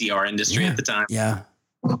the VCR industry at the time. Yeah.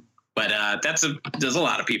 But there's a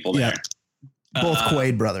lot of people there. Both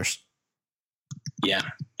Quaid brothers. Yeah.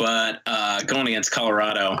 But going against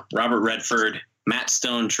Colorado, Robert Redford, Matt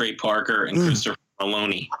Stone, Trey Parker, and Christopher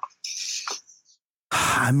Maloney.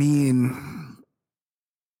 I mean,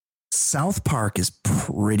 South Park is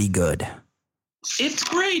pretty good. It's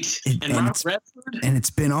great. And Robert Redford. And it's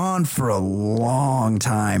been on for a long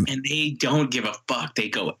time. And they don't give a fuck. They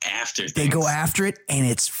go after things. They go after it, and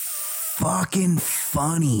it's fucking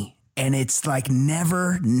funny. And it's like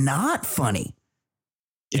never not funny.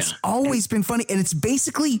 It's always been funny. And it's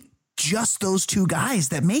basically just those two guys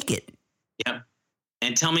that make it. Yep.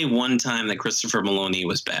 And tell me one time that Christopher Maloney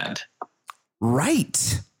was bad.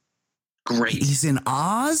 Right. Great. He's in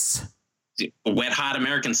Oz. Wet Hot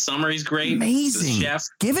American Summer. He's great. Amazing.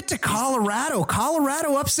 Give it to Colorado.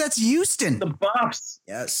 Colorado upsets Houston. The Buffs.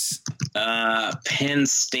 Yes. Penn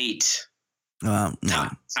State. No.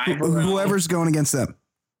 Whoever's going against them.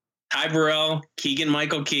 Ty Burrell, Keegan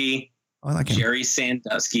Michael Key, Jerry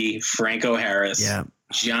Sandusky, Franco Harris,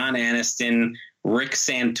 John Aniston, Rick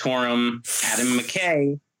Santorum, Adam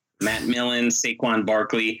McKay, Matt Millen, Saquon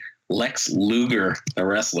Barkley, Lex Luger, the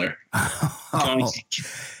wrestler.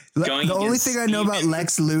 The only thing I know about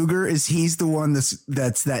Lex Luger is he's the one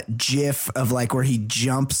that's that GIF of like where he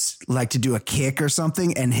jumps like to do a kick or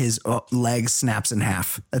something and his leg snaps in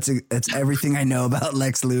half. That's everything I know about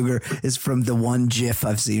Lex Luger is from the one GIF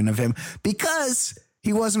I've seen of him because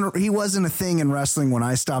he wasn't a thing in wrestling when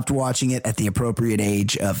I stopped watching it at the appropriate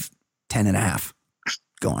age of 10 and a half.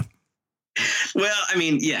 Go on. Well, I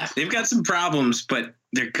mean, yeah, they've got some problems, but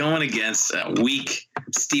they're going against a weak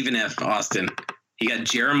Stephen F. Austin. You got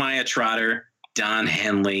Jeremiah Trotter, Don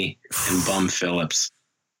Henley, and Bum Phillips.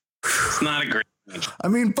 It's not a great match. I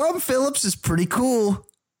mean, Bum Phillips is pretty cool.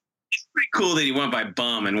 It's pretty cool that he went by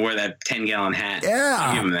Bum and wore that 10-gallon hat. Yeah.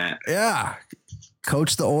 I'll give him that. Yeah.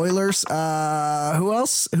 Coach the Oilers. Who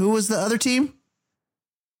else? Who was the other team?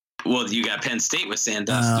 Well, you got Penn State with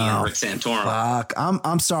Sandusky and Rick Santorum. Fuck.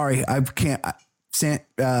 I'm sorry. I can't.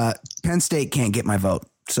 Penn State can't get my vote.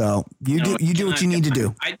 So you do what you need to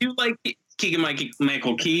do. I do like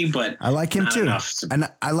Michael Key, but I like him too. And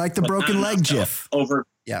I like the broken leg gif. Over.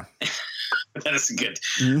 Yeah. That is good.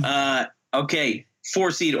 Mm-hmm. Okay.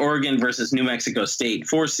 4 seed Oregon versus New Mexico State.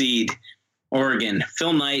 4 seed Oregon.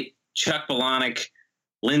 Phil Knight, Chuck Palahniuk,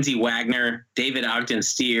 Lindsey Wagner, David Ogden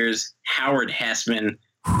Steers, Howard Hessman,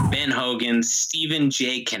 Ben Hogan, Stephen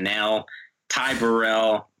J. Cannell, Ty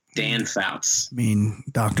Burrell, Dan Fouts. I mean,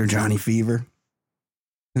 Dr. Johnny Fever.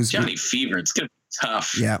 Johnny Fever. It's going to be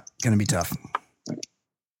tough. Yeah, going to be tough.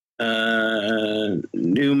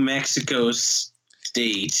 New Mexico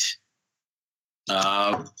State.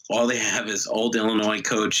 All they have is old Illinois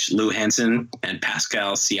coach Lou Henson and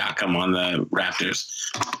Pascal Siakam on the Raptors.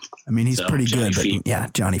 I mean, he's pretty good, but yeah,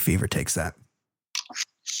 Johnny Fever takes that.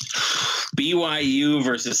 BYU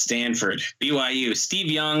versus Stanford. BYU, Steve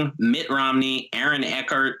Young, Mitt Romney, Aaron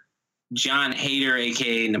Eckhart, John Hader,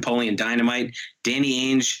 a.k.a. Napoleon Dynamite,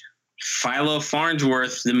 Danny Ainge, Philo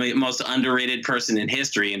Farnsworth, the most underrated person in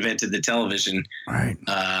history, invented the television. Right.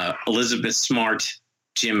 Elizabeth Smart,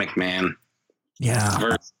 Jim McMahon. Yeah.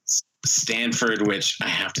 Versus Stanford, which I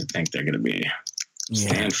have to think they're going to be.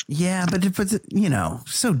 Stanford. Yeah, but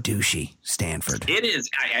so douchey, Stanford. It is.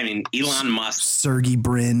 I mean, Elon Musk. Sergey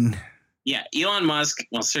Brin. Yeah, Elon Musk.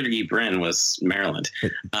 Well, Sergey Brin was Maryland,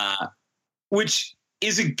 which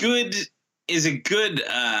is a good.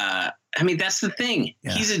 I mean, that's the thing.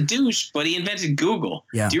 Yeah. He's a douche, but he invented Google.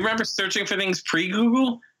 Yeah. Do you remember searching for things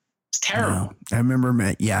pre-Google? It's terrible. No, I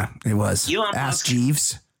remember. Yeah, it was. Elon Ask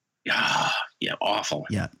Jeeves. Yeah, awful.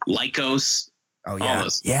 Yeah. Lycos. Oh, yeah.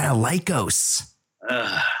 Yeah, Lycos.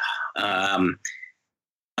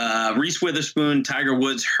 Reese Witherspoon, Tiger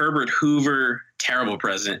Woods, Herbert Hoover, terrible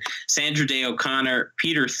president, Sandra Day O'Connor,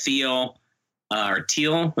 Peter Thiel, or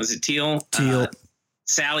Thiel, was it Thiel? Thiel.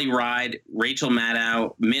 Sally Ride, Rachel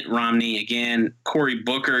Maddow, Mitt Romney again, Cory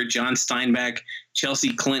Booker, John Steinbeck,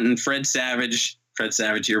 Chelsea Clinton, Fred Savage,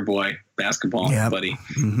 your boy, basketball buddy,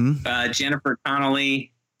 Jennifer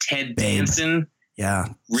Connelly, Ted Danson,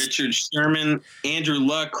 Richard Sherman, Andrew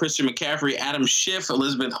Luck, Christian McCaffrey, Adam Schiff,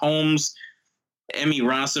 Elizabeth Holmes, Emmy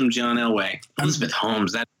Rossum, John Elway. Elizabeth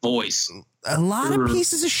Holmes, that voice. A lot of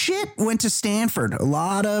pieces of shit went to Stanford. A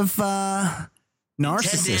lot of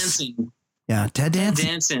narcissists. Ted Danson. Yeah, Ted Danson.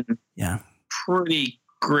 Ted Danson. Yeah. Pretty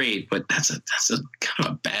great, but that's a kind of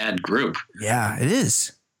a bad group. Yeah, it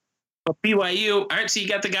is. But BYU, all right, so you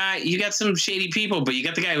got some shady people, but you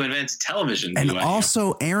got the guy who invented television. And BYU.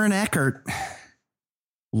 Also Aaron Eckhart,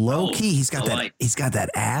 low key, he's got that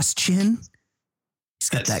ass chin. He's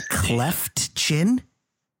got that cleft chin.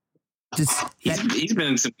 He's been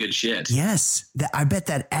in some good shit. Yes. I bet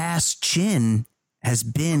that ass chin has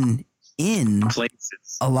been in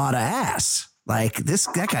places. A lot of ass. Like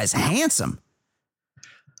that guy's handsome.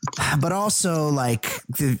 But also like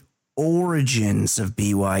the origins of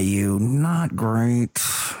BYU, not great.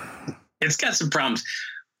 It's got some problems,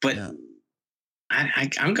 but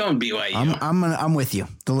I'm going BYU. I'm with you.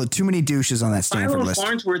 Too many douches on that Stanford list.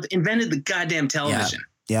 Farnsworth invented the goddamn television.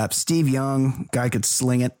 Yeah. Steve Young, guy could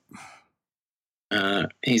sling it.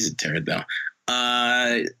 He's a turd though.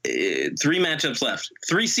 3 matchups left.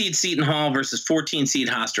 3 seed Seton Hall versus 14 seed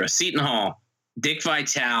Hofstra. Seton Hall, Dick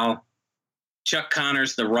Vitale, Chuck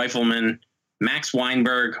Connors, the rifleman, Max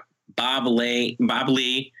Weinberg, Bob Lee,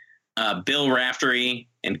 Bill Raftery,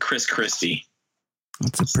 and Chris Christie.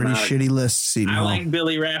 That's a pretty shitty list, Seton Hall. I like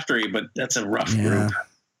Billy Raftery, but that's a rough group.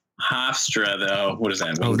 Hofstra, though, what is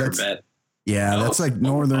that? That's like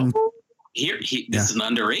Northern. This is an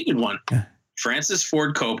underrated one. Yeah. Francis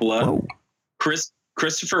Ford Coppola,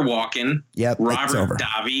 Christopher Walken, Robert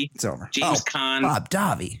Davi, it's over. James Caan, Bob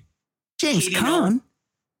Davi, James Caan,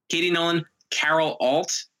 Katie Nolan, Carol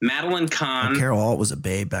Alt, Madeline Kahn. Carol Alt was a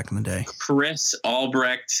babe back in the day. Chris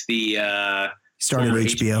Albrecht, the started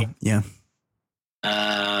HBO. Yeah.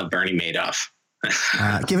 Bernie Madoff.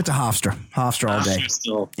 Give it to Hofstra. Hofstra all day.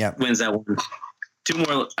 Still wins that one. 2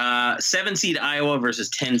 more. 7 seed Iowa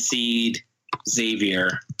versus 10 seed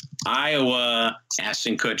Xavier. Iowa,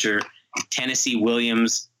 Ashton Kutcher, Tennessee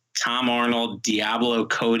Williams, Tom Arnold, Diablo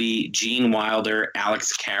Cody, Gene Wilder,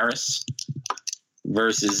 Alex Karras.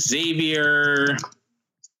 Versus Xavier,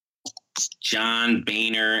 John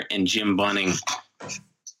Boehner, and Jim Bunning.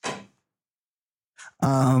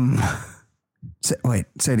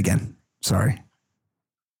 Say it again. Sorry.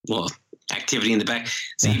 Well, activity in the back.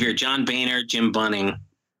 Xavier, John Boehner, Jim Bunning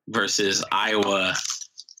versus Iowa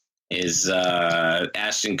is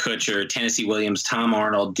Ashton Kutcher, Tennessee Williams, Tom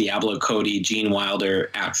Arnold, Diablo Cody, Gene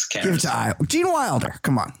Wilder, Alex Karras. Give it to Iowa. Gene Wilder.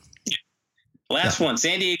 Come on. Last one,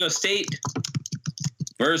 San Diego State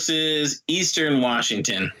versus Eastern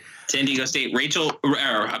Washington. San Diego State,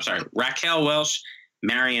 Raquel Welch,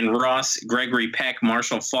 Marion Ross, Gregory Peck,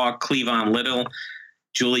 Marshall Falk, Cleavon Little,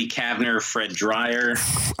 Julie Kavner, Fred Dreyer.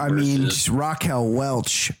 I mean, Raquel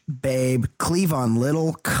Welch, babe. Cleavon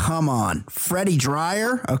Little, come on. Freddie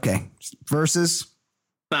Dreyer, okay. Versus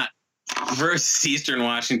Eastern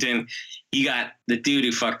Washington. You got the dude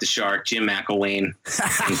who fucked the shark, Jim McElwain,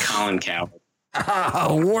 and Colin Coward.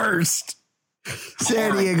 Oh, worst.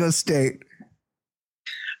 San Diego State.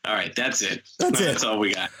 All right, that's it. That's all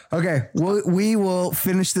we got. Okay, we will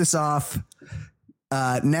finish this off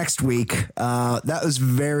next week. That was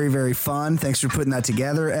very, very fun. Thanks for putting that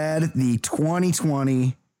together, Ed. The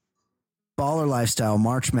 2020 Baller Lifestyle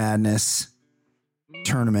March Madness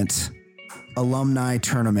Tournament, Alumni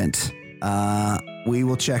Tournament. We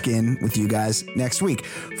will check in with you guys next week.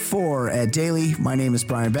 For Ed Daly, my name is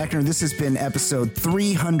Brian Beckner. This has been episode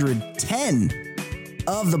 310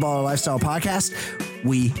 of the Baller Lifestyle Podcast.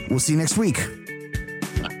 We will see you next week.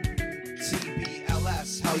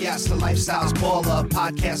 Hell yes, the Lifestyles Baller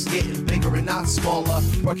podcast getting bigger and not smaller.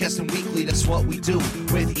 Broadcasting weekly, that's what we do.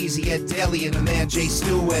 With Easy Ed Daily and the man Jay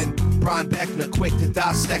Stu and Brian Beckner, quick to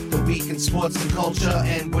dissect the week in sports and culture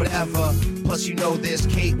and whatever. Plus, you know there's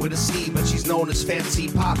Kate with a C, but she's known as Fancy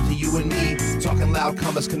Pop to you and me. Talking loud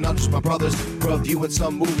comers, conundrums, my brothers. Reviewing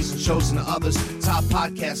some movies and shows and the others. Top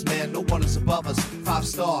podcast, man, no one is above us.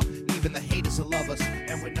 5-star, even the haters will love us.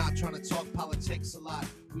 And we're not trying to talk politics a lot.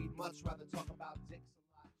 We'd much rather talk about dicks.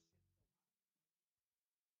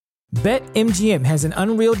 BetMGM has an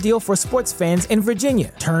unreal deal for sports fans in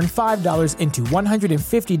Virginia. Turn $5 into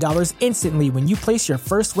 $150 instantly when you place your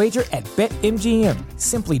first wager at BetMGM.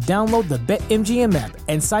 Simply download the BetMGM app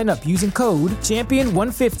and sign up using code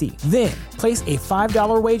Champion150. Then, place a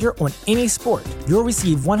 $5 wager on any sport. You'll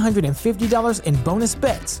receive $150 in bonus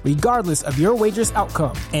bets, regardless of your wager's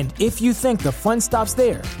outcome. And if you think the fun stops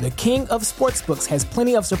there, the king of sportsbooks has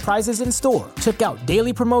plenty of surprises in store. Check out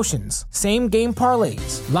daily promotions, same-game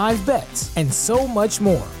parlays, live bets, and so much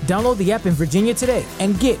more. Download the app in Virginia today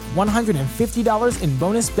and get $150 in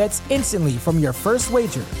bonus bets instantly from your first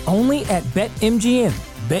wager. Only at BetMGM.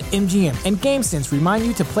 BetMGM and GameSense remind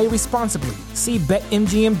you to play responsibly. See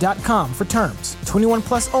BetMGM.com for terms. 21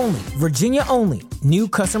 plus only. Virginia only. New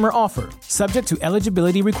customer offer. Subject to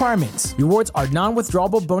eligibility requirements. Rewards are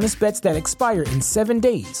non-withdrawable bonus bets that expire in 7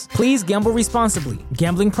 days. Please gamble responsibly.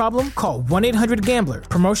 Gambling problem? Call 1-800-GAMBLER.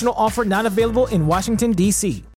 Promotional offer not available in Washington, D.C.